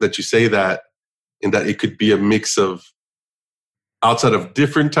say that, and that it could be a mix of outside of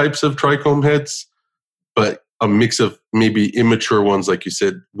different types of trichome heads, but a mix of maybe immature ones, like you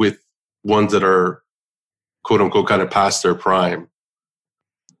said, with ones that are quote unquote kind of past their prime.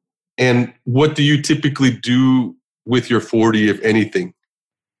 And what do you typically do with your 40, if anything?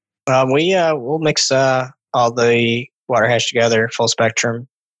 We'll mix all the water hash together, full spectrum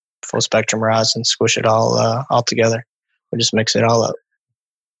rosin, squish it all together. We just mix it all up.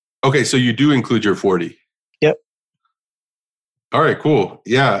 Okay, so you do include your 40. Yep. All right, cool.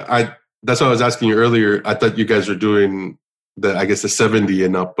 Yeah, that's what I was asking you earlier. I thought you guys were doing the 70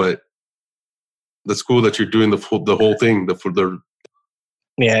 and up, but that's cool that you're doing the whole thing.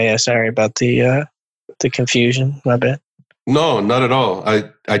 Yeah. Sorry about the confusion. My bad. No, not at all.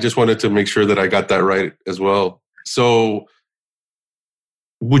 I just wanted to make sure that I got that right as well. So,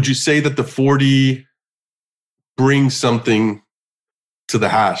 would you say that the 40 brings something to the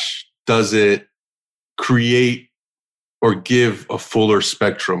hash? Does it create or give a fuller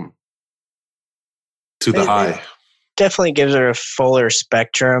spectrum to the high? It definitely gives it a fuller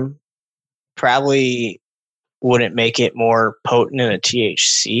spectrum. Probably wouldn't make it more potent in a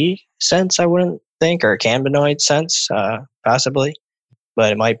THC sense, I wouldn't think, or a cannabinoid sense, possibly.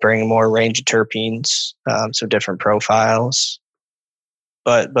 But it might bring more range of terpenes, some different profiles.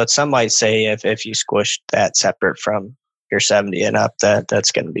 But some might say if you squish that separate from your 70 and up,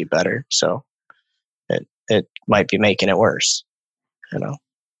 that's going to be better. So it might be making it worse,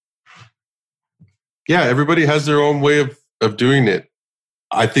 Yeah, everybody has their own way of doing it.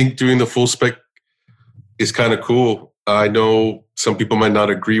 I think doing the full spec is kind of cool. I know some people might not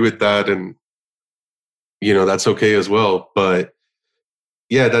agree with that, and that's okay as well. But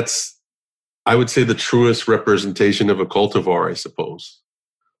yeah, that's, I would say, the truest representation of a cultivar, I suppose.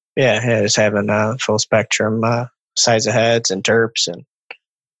 Yeah, just having a full spectrum size of heads and terps. And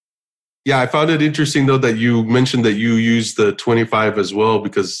yeah, I found it interesting though that you mentioned that you use the 25 as well,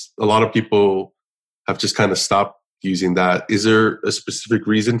 because a lot of people have just kind of stopped using that. Is there a specific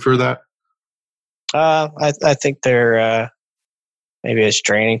reason for that? I think they're maybe it's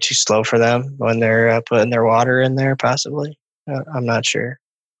draining too slow for them when they're putting their water in there, possibly. I'm not sure.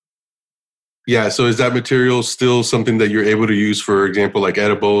 Yeah, so is that material still something that you're able to use, for example, like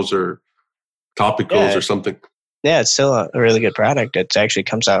edibles or topicals or something? Yeah, it's still a really good product. It actually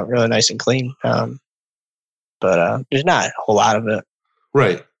comes out really nice and clean. But there's not a whole lot of it.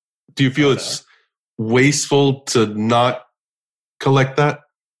 Right. Do you feel it's wasteful to not collect that?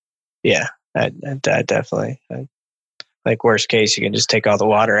 Yeah, I definitely. Like worst case, you can just take all the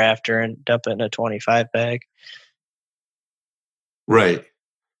water after and dump it in a 25 bag. Right.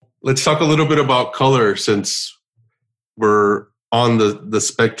 Let's talk a little bit about color, since we're on the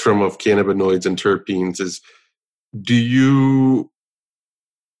spectrum of cannabinoids and terpenes. Do you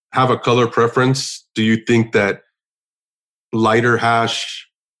have a color preference? Do you think that lighter hash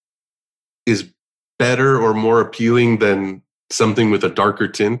is better or more appealing than something with a darker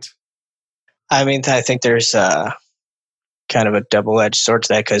tint? I mean, I think there's kind of a double-edged sword to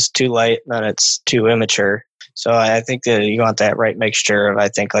that, because too light, then it's too immature. So I think that you want that right mixture of, I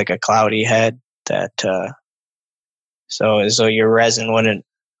think, like a cloudy head that so your resin wouldn't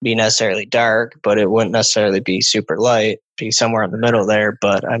be necessarily dark, but it wouldn't necessarily be super light, be somewhere in the middle there.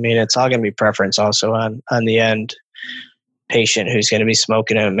 But I mean, it's all going to be preference also on the end patient who's going to be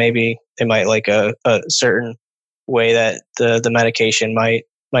smoking it. Maybe they might like a certain way that the medication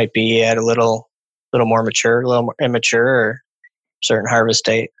might be at a little more mature, a little more immature, or certain harvest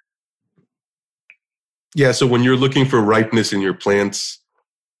date. Yeah, so when you're looking for ripeness in your plants,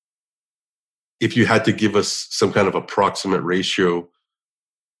 if you had to give us some kind of approximate ratio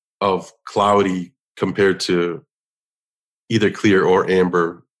of cloudy compared to either clear or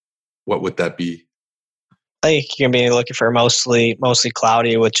amber, what would that be? I think you're going to be looking for mostly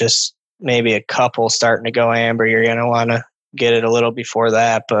cloudy with just maybe a couple starting to go amber. You're going to want to get it a little before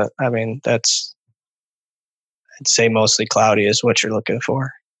that, but I mean, I'd say mostly cloudy is what you're looking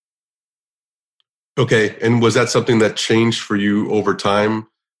for. Okay, and was that something that changed for you over time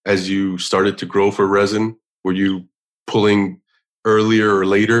as you started to grow for resin? Were you pulling earlier or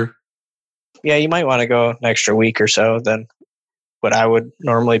later? Yeah, you might want to go an extra week or so than what I would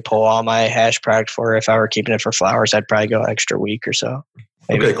normally pull all my hash product for. If I were keeping it for flowers, I'd probably go an extra week or so.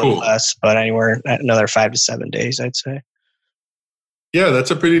 Maybe Okay, a little cool. less, but anywhere another 5 to 7 days, I'd say. Yeah,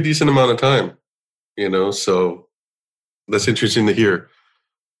 that's a pretty decent amount of time, so that's interesting to hear.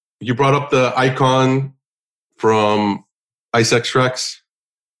 You brought up the icon from Ice Extracts,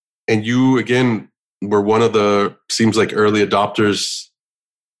 and you, again, were one of the, seems like, early adopters.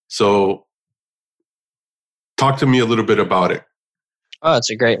 So talk to me a little bit about it. Oh, it's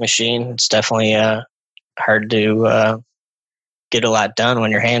a great machine. It's definitely hard to get a lot done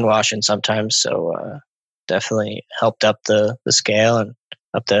when you're hand washing sometimes. So definitely helped up the scale and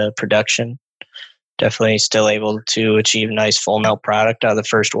up the production. Definitely still able to achieve a nice full melt product out of the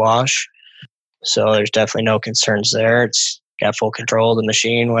first wash. So there's definitely no concerns there. It's got full control of the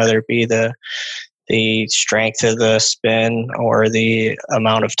machine, whether it be the strength of the spin or the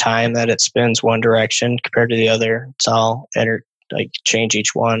amount of time that it spins one direction compared to the other. It's all change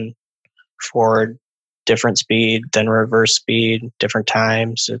each one forward, different speed, then reverse speed, different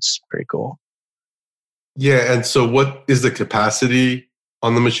times. It's pretty cool. Yeah, and so what is the capacity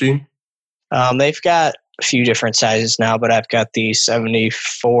on the machine? They've got a few different sizes now, but I've got the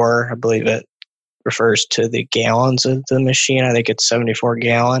 74. I believe it refers to the gallons of the machine. I think it's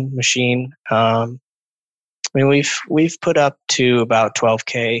 74-gallon machine. We've put up to about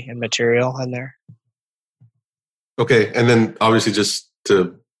 12K in material in there. Okay, and then obviously, just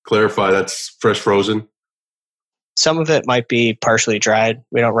to clarify, that's fresh frozen? Some of it might be partially dried.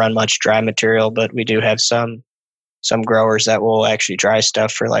 We don't run much dry material, but we do have some growers that will actually dry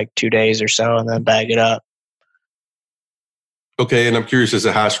stuff for like 2 days or so and then bag it up. Okay, and I'm curious, as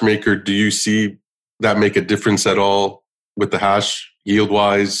a hash maker, do you see that make a difference at all with the hash,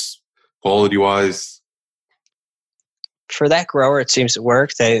 yield-wise, quality-wise? For that grower, it seems to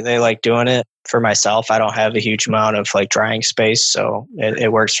work. They like doing it. For myself, I don't have a huge amount of like drying space, so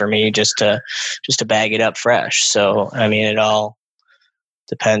it works for me just to bag it up fresh. So I mean, it all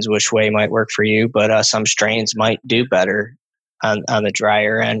depends which way might work for you, but some strains might do better on the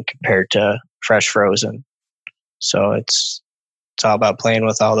drier end compared to fresh frozen. So it's all about playing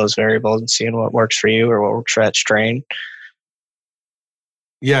with all those variables and seeing what works for you or what works for that strain.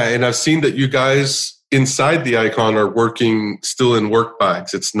 Yeah, and I've seen that you guys inside the icon are working still in work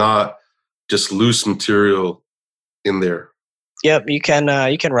bags. It's not just loose material in there. Yep, you can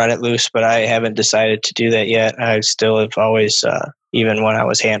run it loose, but I haven't decided to do that yet. I still have always, even when I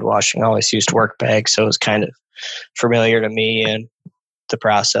was hand washing, I always used work bags, so it was kind of familiar to me and the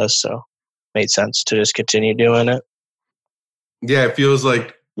process. So it made sense to just continue doing it. Yeah, it feels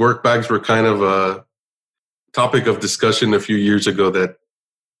like work bags were kind of a topic of discussion a few years ago that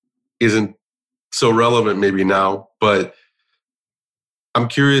isn't so relevant maybe now, but I'm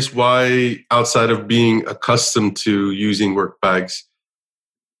curious why, outside of being accustomed to using work bags,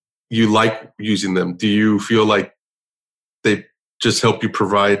 you like using them. Do you feel like they just help you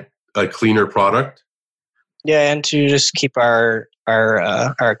provide a cleaner product? Yeah, and to just keep our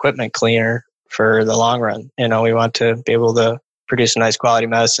equipment cleaner for the long run. We want to be able to produce a nice quality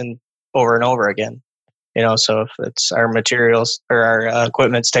medicine over and over again. So if it's our materials or our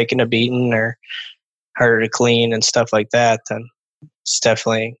equipment's taking a beating or harder to clean and stuff like that, then it's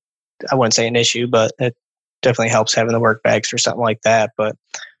definitely, I wouldn't say an issue, but it definitely helps having the work bags for something like that. But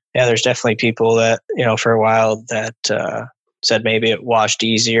yeah, there's definitely people that, for a while that said maybe it washed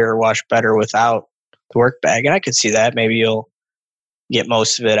easier or washed better without the work bag. And I could see that. Maybe you'll get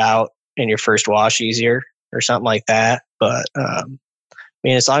most of it out in your first wash easier or something like that. But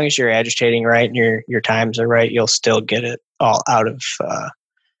as long as you're agitating right and your times are right, you'll still get it all out of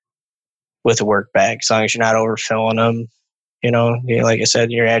with a work bag, as long as you're not overfilling them. Like I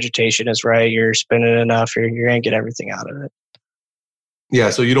said, your agitation is right. You're spinning enough. You're going to get everything out of it. Yeah,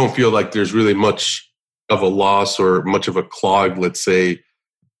 so you don't feel like there's really much of a loss or much of a clog, let's say,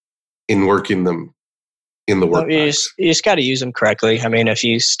 in working them in the work bag. You just got to use them correctly. If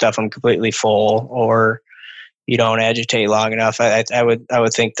you stuff them completely full or you don't agitate long enough, I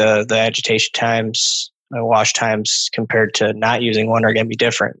would think the agitation times, wash times compared to not using one are going to be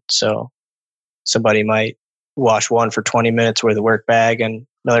different. So somebody might wash one for 20 minutes with a work bag and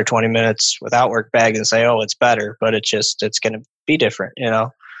another 20 minutes without work bag and say, oh, it's better, but it's going to be different,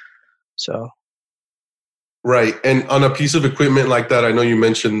 So. Right. And on a piece of equipment like that, I know you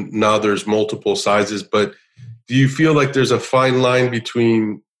mentioned now there's multiple sizes, but do you feel like there's a fine line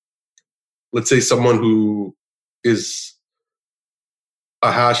between, let's say, someone who is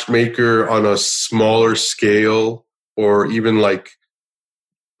a hash maker on a smaller scale, or even like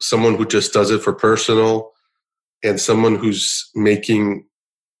someone who just does it for personal, and someone who's making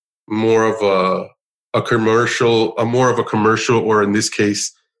more of a commercial, or in this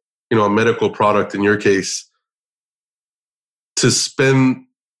case, a medical product in your case, to spend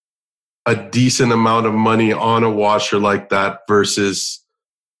a decent amount of money on a washer like that versus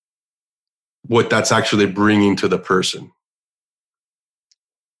what that's actually bringing to the person?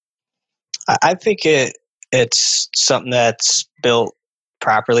 I think it's something that's built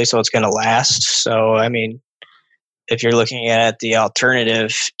properly, so it's going to last. So, I mean, if you're looking at the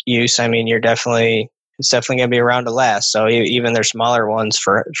alternative use, I mean, it's definitely going to be around to last. So even their smaller ones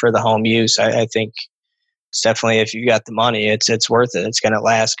for the home use, I think it's definitely, if you got the money, it's worth it. It's going to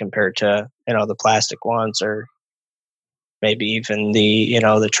last compared to, the plastic ones, or maybe even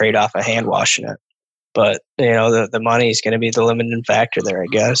the trade-off of hand washing it. But, the money is going to be the limiting factor there, I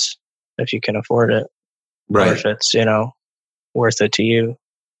guess, if you can afford it. Right. Or if it's, worth it to you.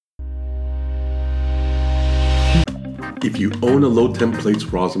 If you own a Low Temp Plates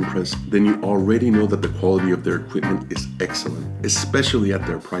rosin press, then you already know that the quality of their equipment is excellent, especially at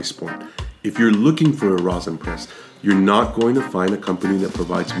their price point. If you're looking for a rosin press, you're not going to find a company that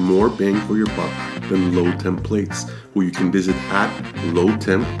provides more bang for your buck than Low Temp Plates, who you can visit at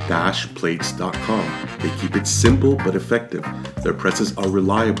lowtemp-plates.com. They keep it simple but effective. Their presses are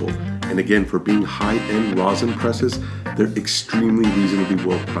reliable, and again, for being high-end rosin presses, they're extremely reasonably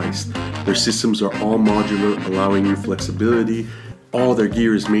well priced. Their systems are all modular, allowing you flexibility. All their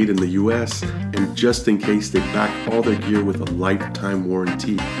gear is made in the US, and just in case, they back all their gear with a lifetime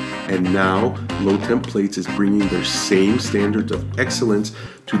warranty. And now, Low Temp Plates is bringing their same standards of excellence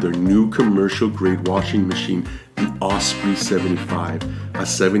to their new commercial-grade washing machine, the Osprey 75, a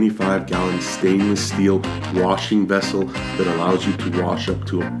 75-gallon stainless steel washing vessel that allows you to wash up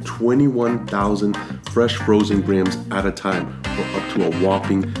to 21,000 fresh frozen grams at a time, or up to a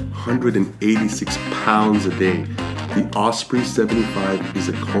whopping 186 pounds a day. The Osprey 75 is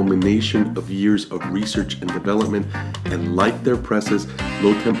a culmination of years of research and development, and like their presses,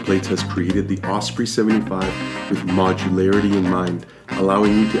 Low Temp Plates has created the Osprey 75 with modularity in mind,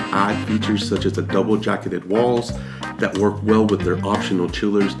 allowing you to add features such as the double jacketed walls that work well with their optional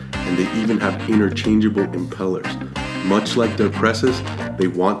chillers, and they even have interchangeable impellers. Much like their presses, they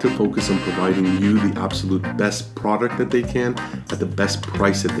want to focus on providing you the absolute best product that they can at the best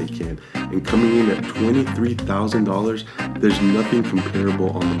price that they can. And coming in at $23,000, there's nothing comparable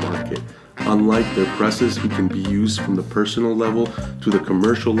on the market. Unlike their presses, who can be used from the personal level to the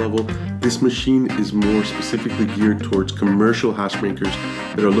commercial level, this machine is more specifically geared towards commercial hash makers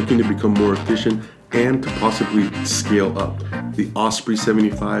that are looking to become more efficient and to possibly scale up. The Osprey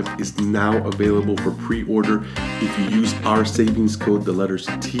 75 is now available for pre-order. If you use our savings code, the letters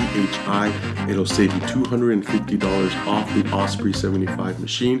THI, it'll save you $250 off the Osprey 75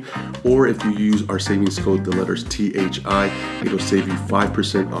 machine. Or if you use our savings code, the letters THI, it'll save you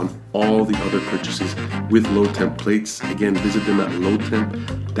 5% on all the other purchases with Low Temp Plates. Again, visit them at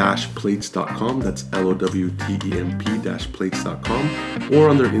lowtemp-plates.com. That's LOWTEMP-plates.com, or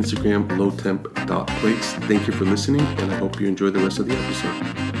on their Instagram, lowtemp.plates. Thank you for listening, and I hope you enjoy the rest of the episode.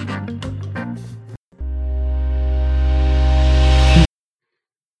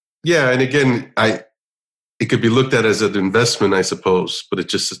 Yeah, and again, it could be looked at as an investment, I suppose, but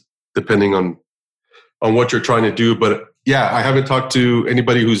it's just depending on what you're trying to do. But yeah, I haven't talked to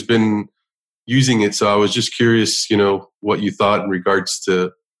anybody who's been using it, so I was just curious, what you thought in regards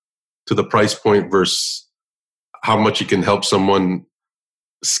to the price point versus how much it can help someone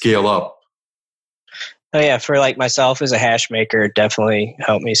scale up. Oh yeah, for like myself as a hash maker, it definitely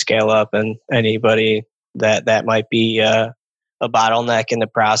helped me scale up, and anybody that might be a bottleneck in the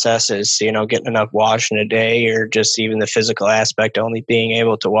process is, getting enough wash in a day, or just even the physical aspect, only being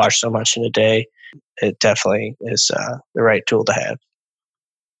able to wash so much in a day. It definitely is the right tool to have.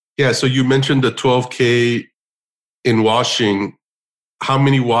 Yeah, so you mentioned the 12K in washing. How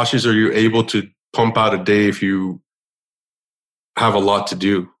many washes are you able to pump out a day if you have a lot to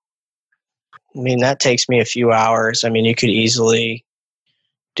do? I mean, that takes me a few hours. I mean, you could easily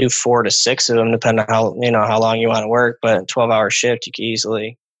do 4 to 6 of them, depending on how long you want to work. But a 12-hour shift, you could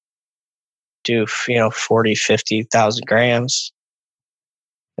easily do 40, 50,000 grams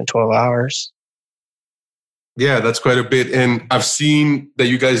in 12 hours. Yeah, that's quite a bit. And I've seen that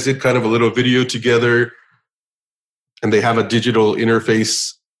you guys did kind of a little video together, and they have a digital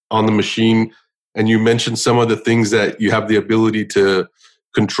interface on the machine. And you mentioned some of the things that you have the ability to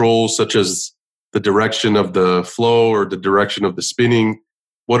control, such as the direction of the flow or the direction of the spinning.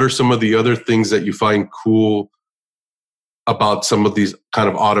 What are some of the other things that you find cool about some of these kind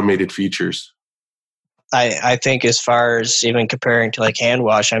of automated features? I think as far as even comparing to like hand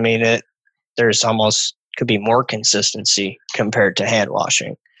wash, I mean, there's almost could be more consistency compared to hand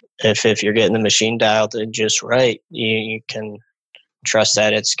washing. if you're getting the machine dialed in just right, you can trust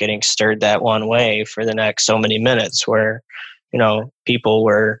that it's getting stirred that one way for the next so many minutes. Where, people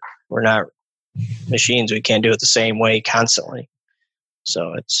we're not machines. We can't do it the same way constantly.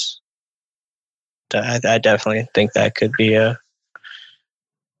 So I definitely think that could be I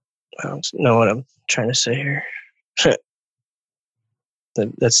don't know what I'm trying to say here.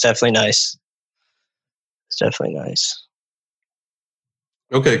 That's definitely nice. It's definitely nice.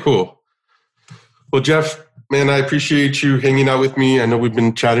 Okay, cool. Well, Jeff, man, I appreciate you hanging out with me. I know we've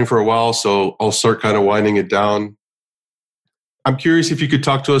been chatting for a while, so I'll start kind of winding it down. I'm curious if you could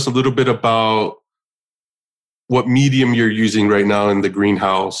talk to us a little bit about what medium you're using right now in the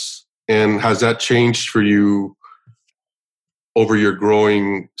greenhouse, and has that changed for you over your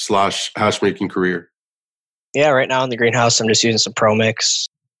growing / hash making career? Yeah, right now in the greenhouse, I'm just using some Pro Mix,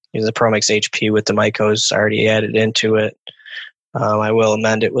 using the Pro Mix HP with the mycos already added into it. I will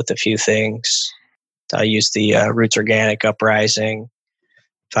amend it with a few things. I use the Roots Organic Uprising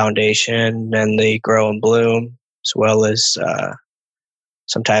Foundation and the Grow and Bloom, as well as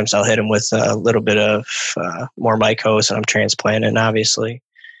sometimes I'll hit them with a little bit of more mycos and I'm transplanting, obviously.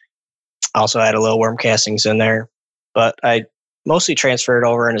 Also add a little worm castings in there, but I mostly transfer it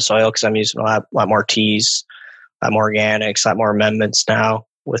over into soil because I'm using a lot more teas, a lot more organics, a lot more amendments now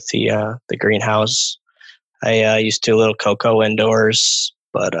with the greenhouse. I used to do a little cocoa indoors,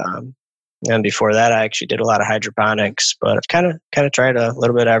 but and before that I actually did a lot of hydroponics. But I've kind of tried a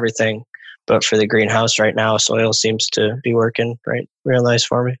little bit of everything. But for the greenhouse right now, soil seems to be working real nice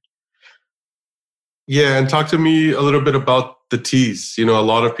for me. Yeah, and talk to me a little bit about the teas. A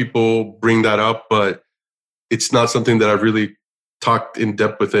lot of people bring that up, but it's not something that I've really talked in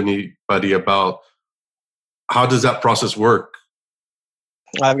depth with anybody about. How does that process work?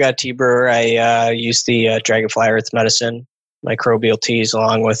 I've got a tea brewer. I use the Dragonfly Earth Medicine microbial teas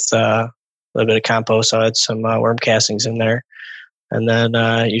along with a little bit of compost. So I had some worm castings in there. And then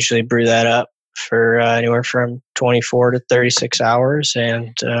usually brew that up for anywhere from 24 to 36 hours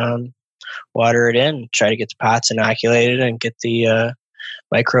and water it in. Try to get the pots inoculated and get the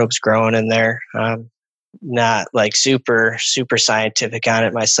microbes growing in there. Not like super, super scientific on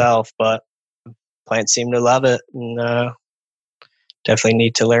it myself, but plants seem to love it. And definitely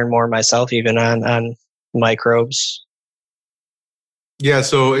need to learn more myself, even on microbes. Yeah,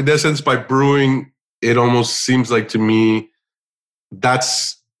 so in essence, by brewing, it almost seems like to me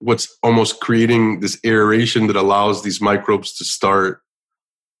that's what's almost creating this aeration that allows these microbes to start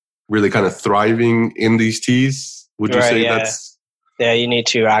really kind of thriving in these teas. Would you say that's... Yeah, you need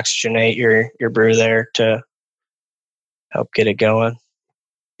to oxygenate your brew there to help get it going.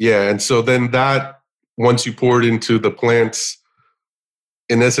 Yeah, and so then that, once you pour it into the plants,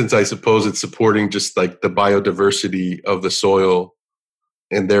 in essence, I suppose it's supporting just like the biodiversity of the soil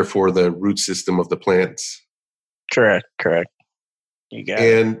and therefore the root system of the plants. Correct. You got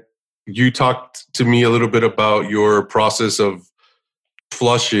and it. You talked to me a little bit about your process of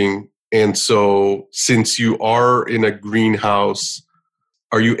flushing. And so since you are in a greenhouse,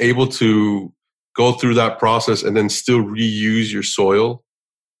 are you able to go through that process and then still reuse your soil?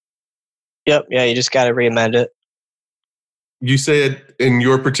 Yep. Yeah, you just got to re-amend it. You said in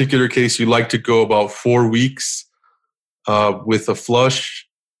your particular case, you like to go about 4 weeks with a flush.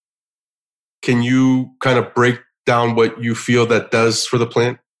 Can you kind of break down what you feel that does for the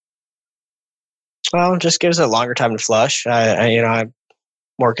plant? Well, it just gives it a longer time to flush. I'm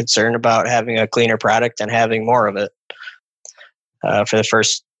more concerned about having a cleaner product than having more of it. For the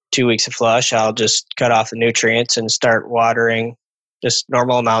first 2 weeks of flush, I'll just cut off the nutrients and start watering just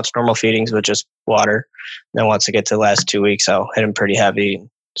normal amounts, normal feedings, but just water. And then once I get to the last 2 weeks, I'll hit them pretty heavy and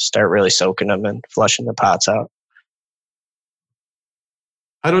start really soaking them and flushing the pots out.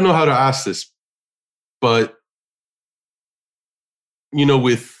 I don't know how to ask this, but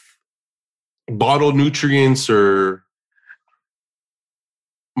with bottled nutrients or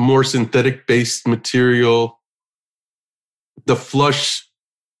more synthetic based material, the flush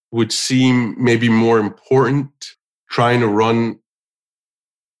would seem maybe more important. Trying to run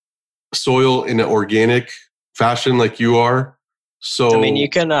soil in an organic fashion like you are. So I mean, you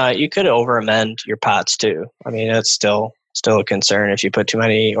could over amend your pots too. I mean, that's still a concern. If you put too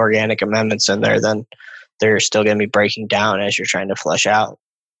many organic amendments in there, then they're still going to be breaking down as you're trying to flush out.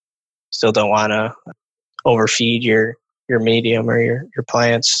 Still don't want to overfeed your medium or your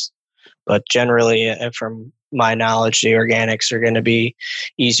plants. But generally, from my knowledge, the organics are going to be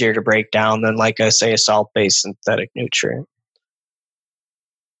easier to break down than, like I say, a salt-based synthetic nutrient.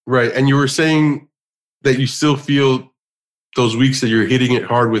 Right. And you were saying that you still feel those weeks that you're hitting it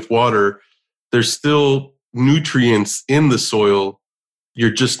hard with water, there's still nutrients in the soil. you're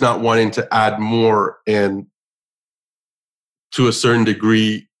just not wanting to add more, and to a certain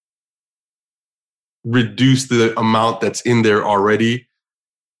degree reduce the amount that's in there already.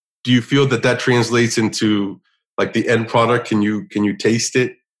 Do you feel that translates into like the end product? Can you taste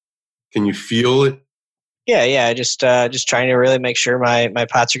it? Can you feel it? Yeah. Just trying to really make sure my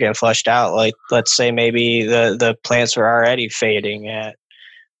pots are getting flushed out. Like, let's say maybe the plants are already fading at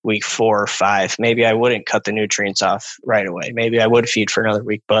week 4 or 5. Maybe I wouldn't cut the nutrients off right away. Maybe I would feed for another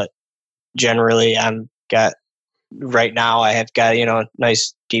week, but generally right now I have got,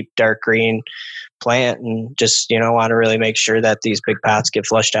 nice deep dark green plant, and just, want to really make sure that these big pots get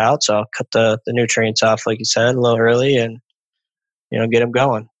flushed out. So I'll cut the nutrients off, like you said, a little early, and, get them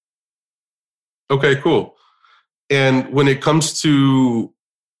going. Okay, cool. And when it comes to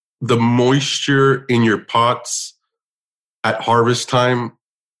the moisture in your pots at harvest time,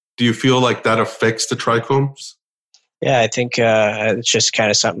 do you feel like that affects the trichomes? Yeah, I think it's just kind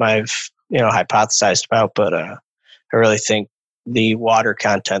of something I've, hypothesized about, but I really think the water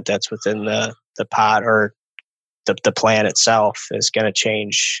content that's within the pot or the plant itself is going to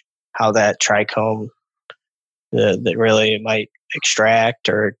change how that trichome that really might extract,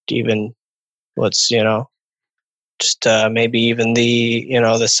 or even what's, just maybe even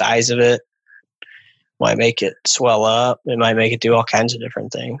the size of it might make it swell up. It might make it do all kinds of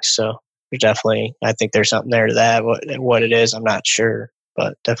different things. So I think there's something there to that. What it is, I'm not sure,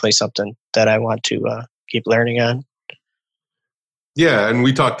 but definitely something that I want to keep learning on. Yeah, and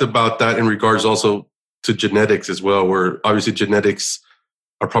we talked about that in regards also to genetics as well, where obviously genetics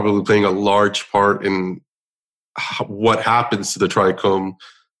are probably playing a large part in what happens to the trichome.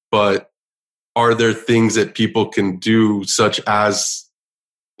 But are there things that people can do, such as,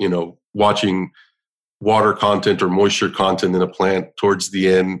 watching water content or moisture content in a plant towards the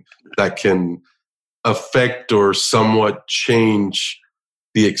end, that can affect or somewhat change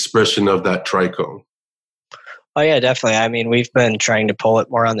the expression of that trichome? Oh yeah, definitely. I mean, we've been trying to pull it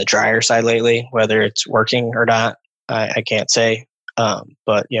more on the drier side lately. Whether it's working or not, I can't say.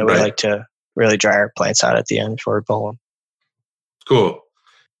 But yeah, we like to really dry our plants out at the end before we pull them. Cool.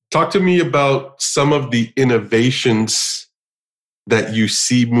 Talk to me about some of the innovations that you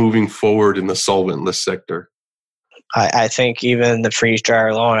see moving forward in the solventless sector. I think even the freeze dryer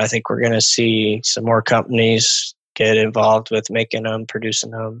alone, I think we're going to see some more companies get involved with making them,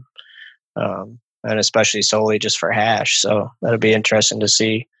 producing them, and especially solely just for hash. So that'll be interesting to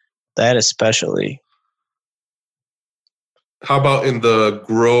see that, especially. How about in the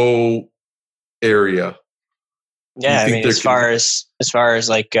grow area? Yeah, I mean, as far as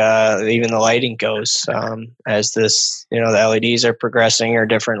like even the lighting goes, as this, the LEDs are progressing, or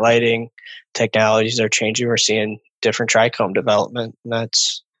different lighting technologies are changing, we're seeing different trichome development. And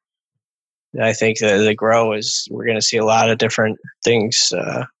I think the grow is, we're going to see a lot of different things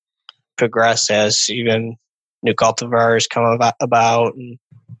progress as even new cultivars come about, and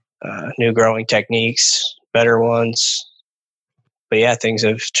new growing techniques, better ones. But yeah, things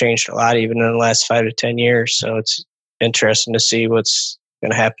have changed a lot even in the last 5 to 10 years. So it's interesting to see what's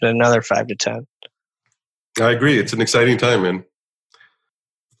going to happen in another 5 to 10. I agree. It's an exciting time, man.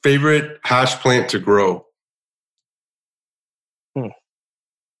 Favorite hash plant to grow?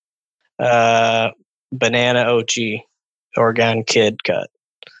 Banana OG, Oregon Kid cut.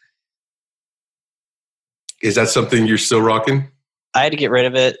 Is that something you're still rocking? I had to get rid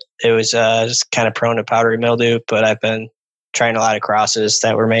of it. It was just kind of prone to powdery mildew, but I've been trying a lot of crosses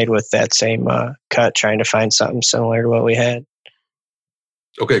that were made with that same cut, trying to find something similar to what we had.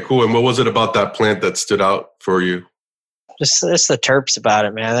 Okay, cool. And what was it about that plant that stood out for you? Just the terps about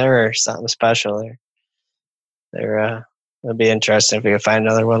it, man. They were something special there. It'd be interesting if we could find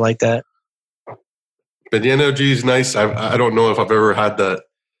another one like that. Banana OG is nice. I don't know if I've ever had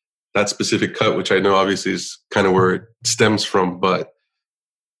that specific cut, which I know obviously is kind of where it stems from, but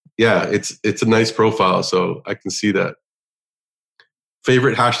yeah, it's a nice profile, so I can see that.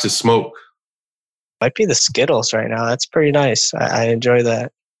 Favorite hash to smoke? Might be the Skittles right now. That's pretty nice. I enjoy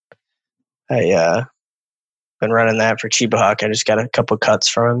that. I been running that for Chiba Hawk. I just got a couple cuts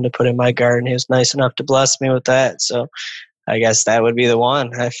from him to put in my garden. He was nice enough to bless me with that, so I guess that would be the one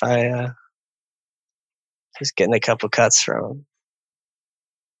if I just getting a couple cuts from him.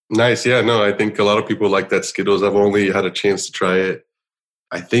 Nice. Yeah, no, I think a lot of people like that Skittles. I've only had a chance to try it,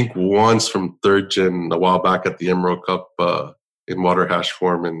 I think, once from 3rd Gen a while back at the Emerald Cup in water hash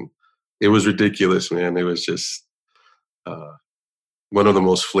form, and it was ridiculous, man. It was just one of the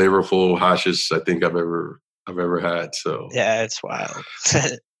most flavorful hashes I think I've ever had. So yeah, it's wild.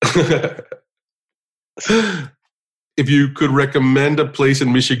 If you could recommend a place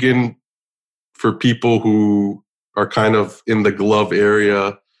in Michigan for people who are kind of in the Glove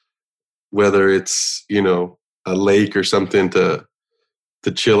area, whether it's, a lake or something to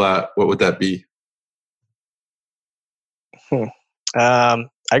chill at, what would that be?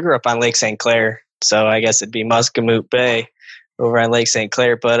 I grew up on Lake St. Clair, so I guess it'd be Muscatine Bay over on Lake St.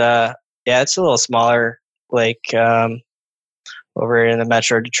 Clair. But yeah, it's a little smaller lake over in the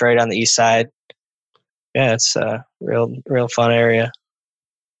Metro Detroit on the east side. Yeah, it's a real fun area.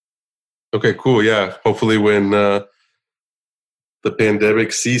 Okay, cool. Yeah, hopefully when the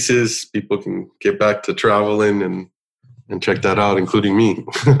pandemic ceases, people can get back to traveling and check that out, including me.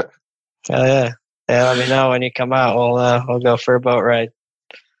 Oh yeah. Yeah, let me know when you come out. We'll go for a boat ride.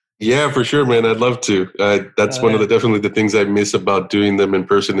 Yeah, for sure, man. I'd love to. That's one of definitely the things I miss about doing them in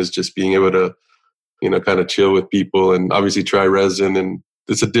person is just being able to, kind of chill with people and obviously try resin. And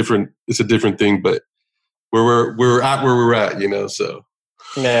it's a different thing, but we're at where we're at, so.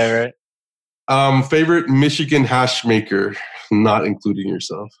 Yeah, right. Favorite Michigan hash maker, not including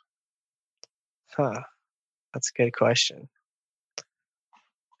yourself. That's a good question.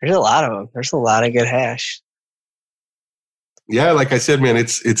 There's a lot of them. There's a lot of good hash. Yeah, like I said, man,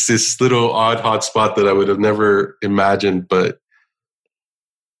 it's this little odd hot spot that I would have never imagined, but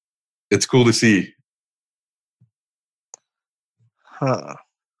it's cool to see.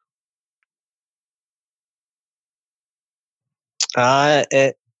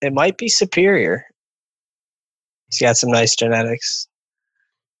 It might be Superior. He's got some nice genetics.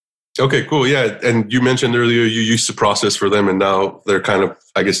 Okay, cool. Yeah, and you mentioned earlier you used to process for them, and now they're kind of,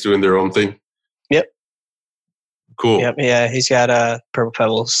 I guess, doing their own thing. Yep. Cool. Yep. Yeah, he's got Purple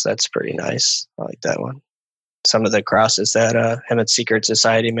Pebbles. That's pretty nice. I like that one. Some of the crosses that him and Secret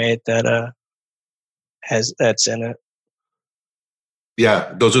Society made that's in it.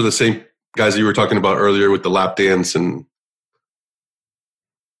 Yeah, those are the same guys you were talking about earlier with the lap dance and.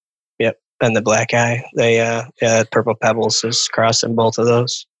 Yep, and the Black Eye. Purple Pebbles is crossing both of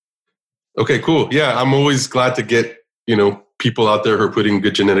those. Okay, cool. Yeah, I'm always glad to get, people out there who are putting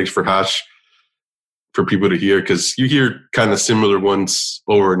good genetics for hash for people to hear, because you hear kind of similar ones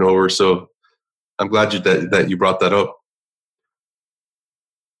over and over. So I'm glad that you brought that up.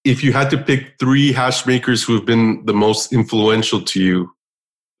 If you had to pick 3 hash makers who have been the most influential to you,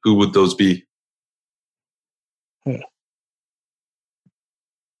 who would those be? You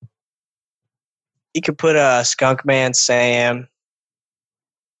could put Skunk Man Sam,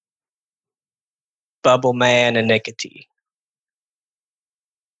 Bubble Man, and Nicotine.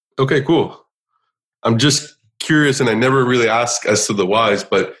 Okay, cool. I'm just curious, and I never really ask as to the whys,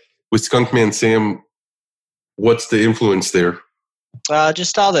 but with Skunkman Sam, what's the influence there?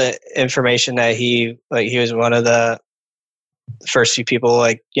 Just all the information that he was one of the first few people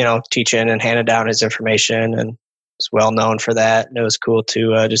teaching and handing down his information, and was well known for that. And it was cool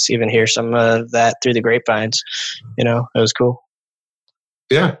to just even hear some of that through the grapevines. It was cool.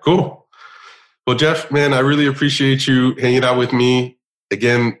 Yeah, cool. Well, Jeff, man, I really appreciate you hanging out with me.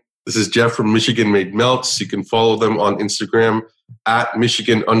 Again, this is Jeff from Michigan Made Melts. You can follow them on Instagram at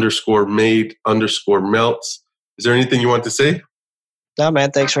Michigan_made_melts. Is there anything you want to say? No,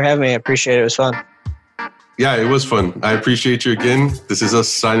 man. Thanks for having me. I appreciate it. It was fun. Yeah, it was fun. I appreciate you again. This is us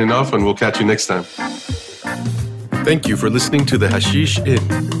signing off, and we'll catch you next time. Thank you for listening to the Hashish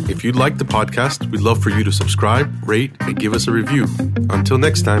Inn. If you like the podcast, we'd love for you to subscribe, rate, and give us a review. Until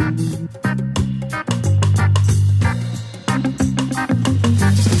next time.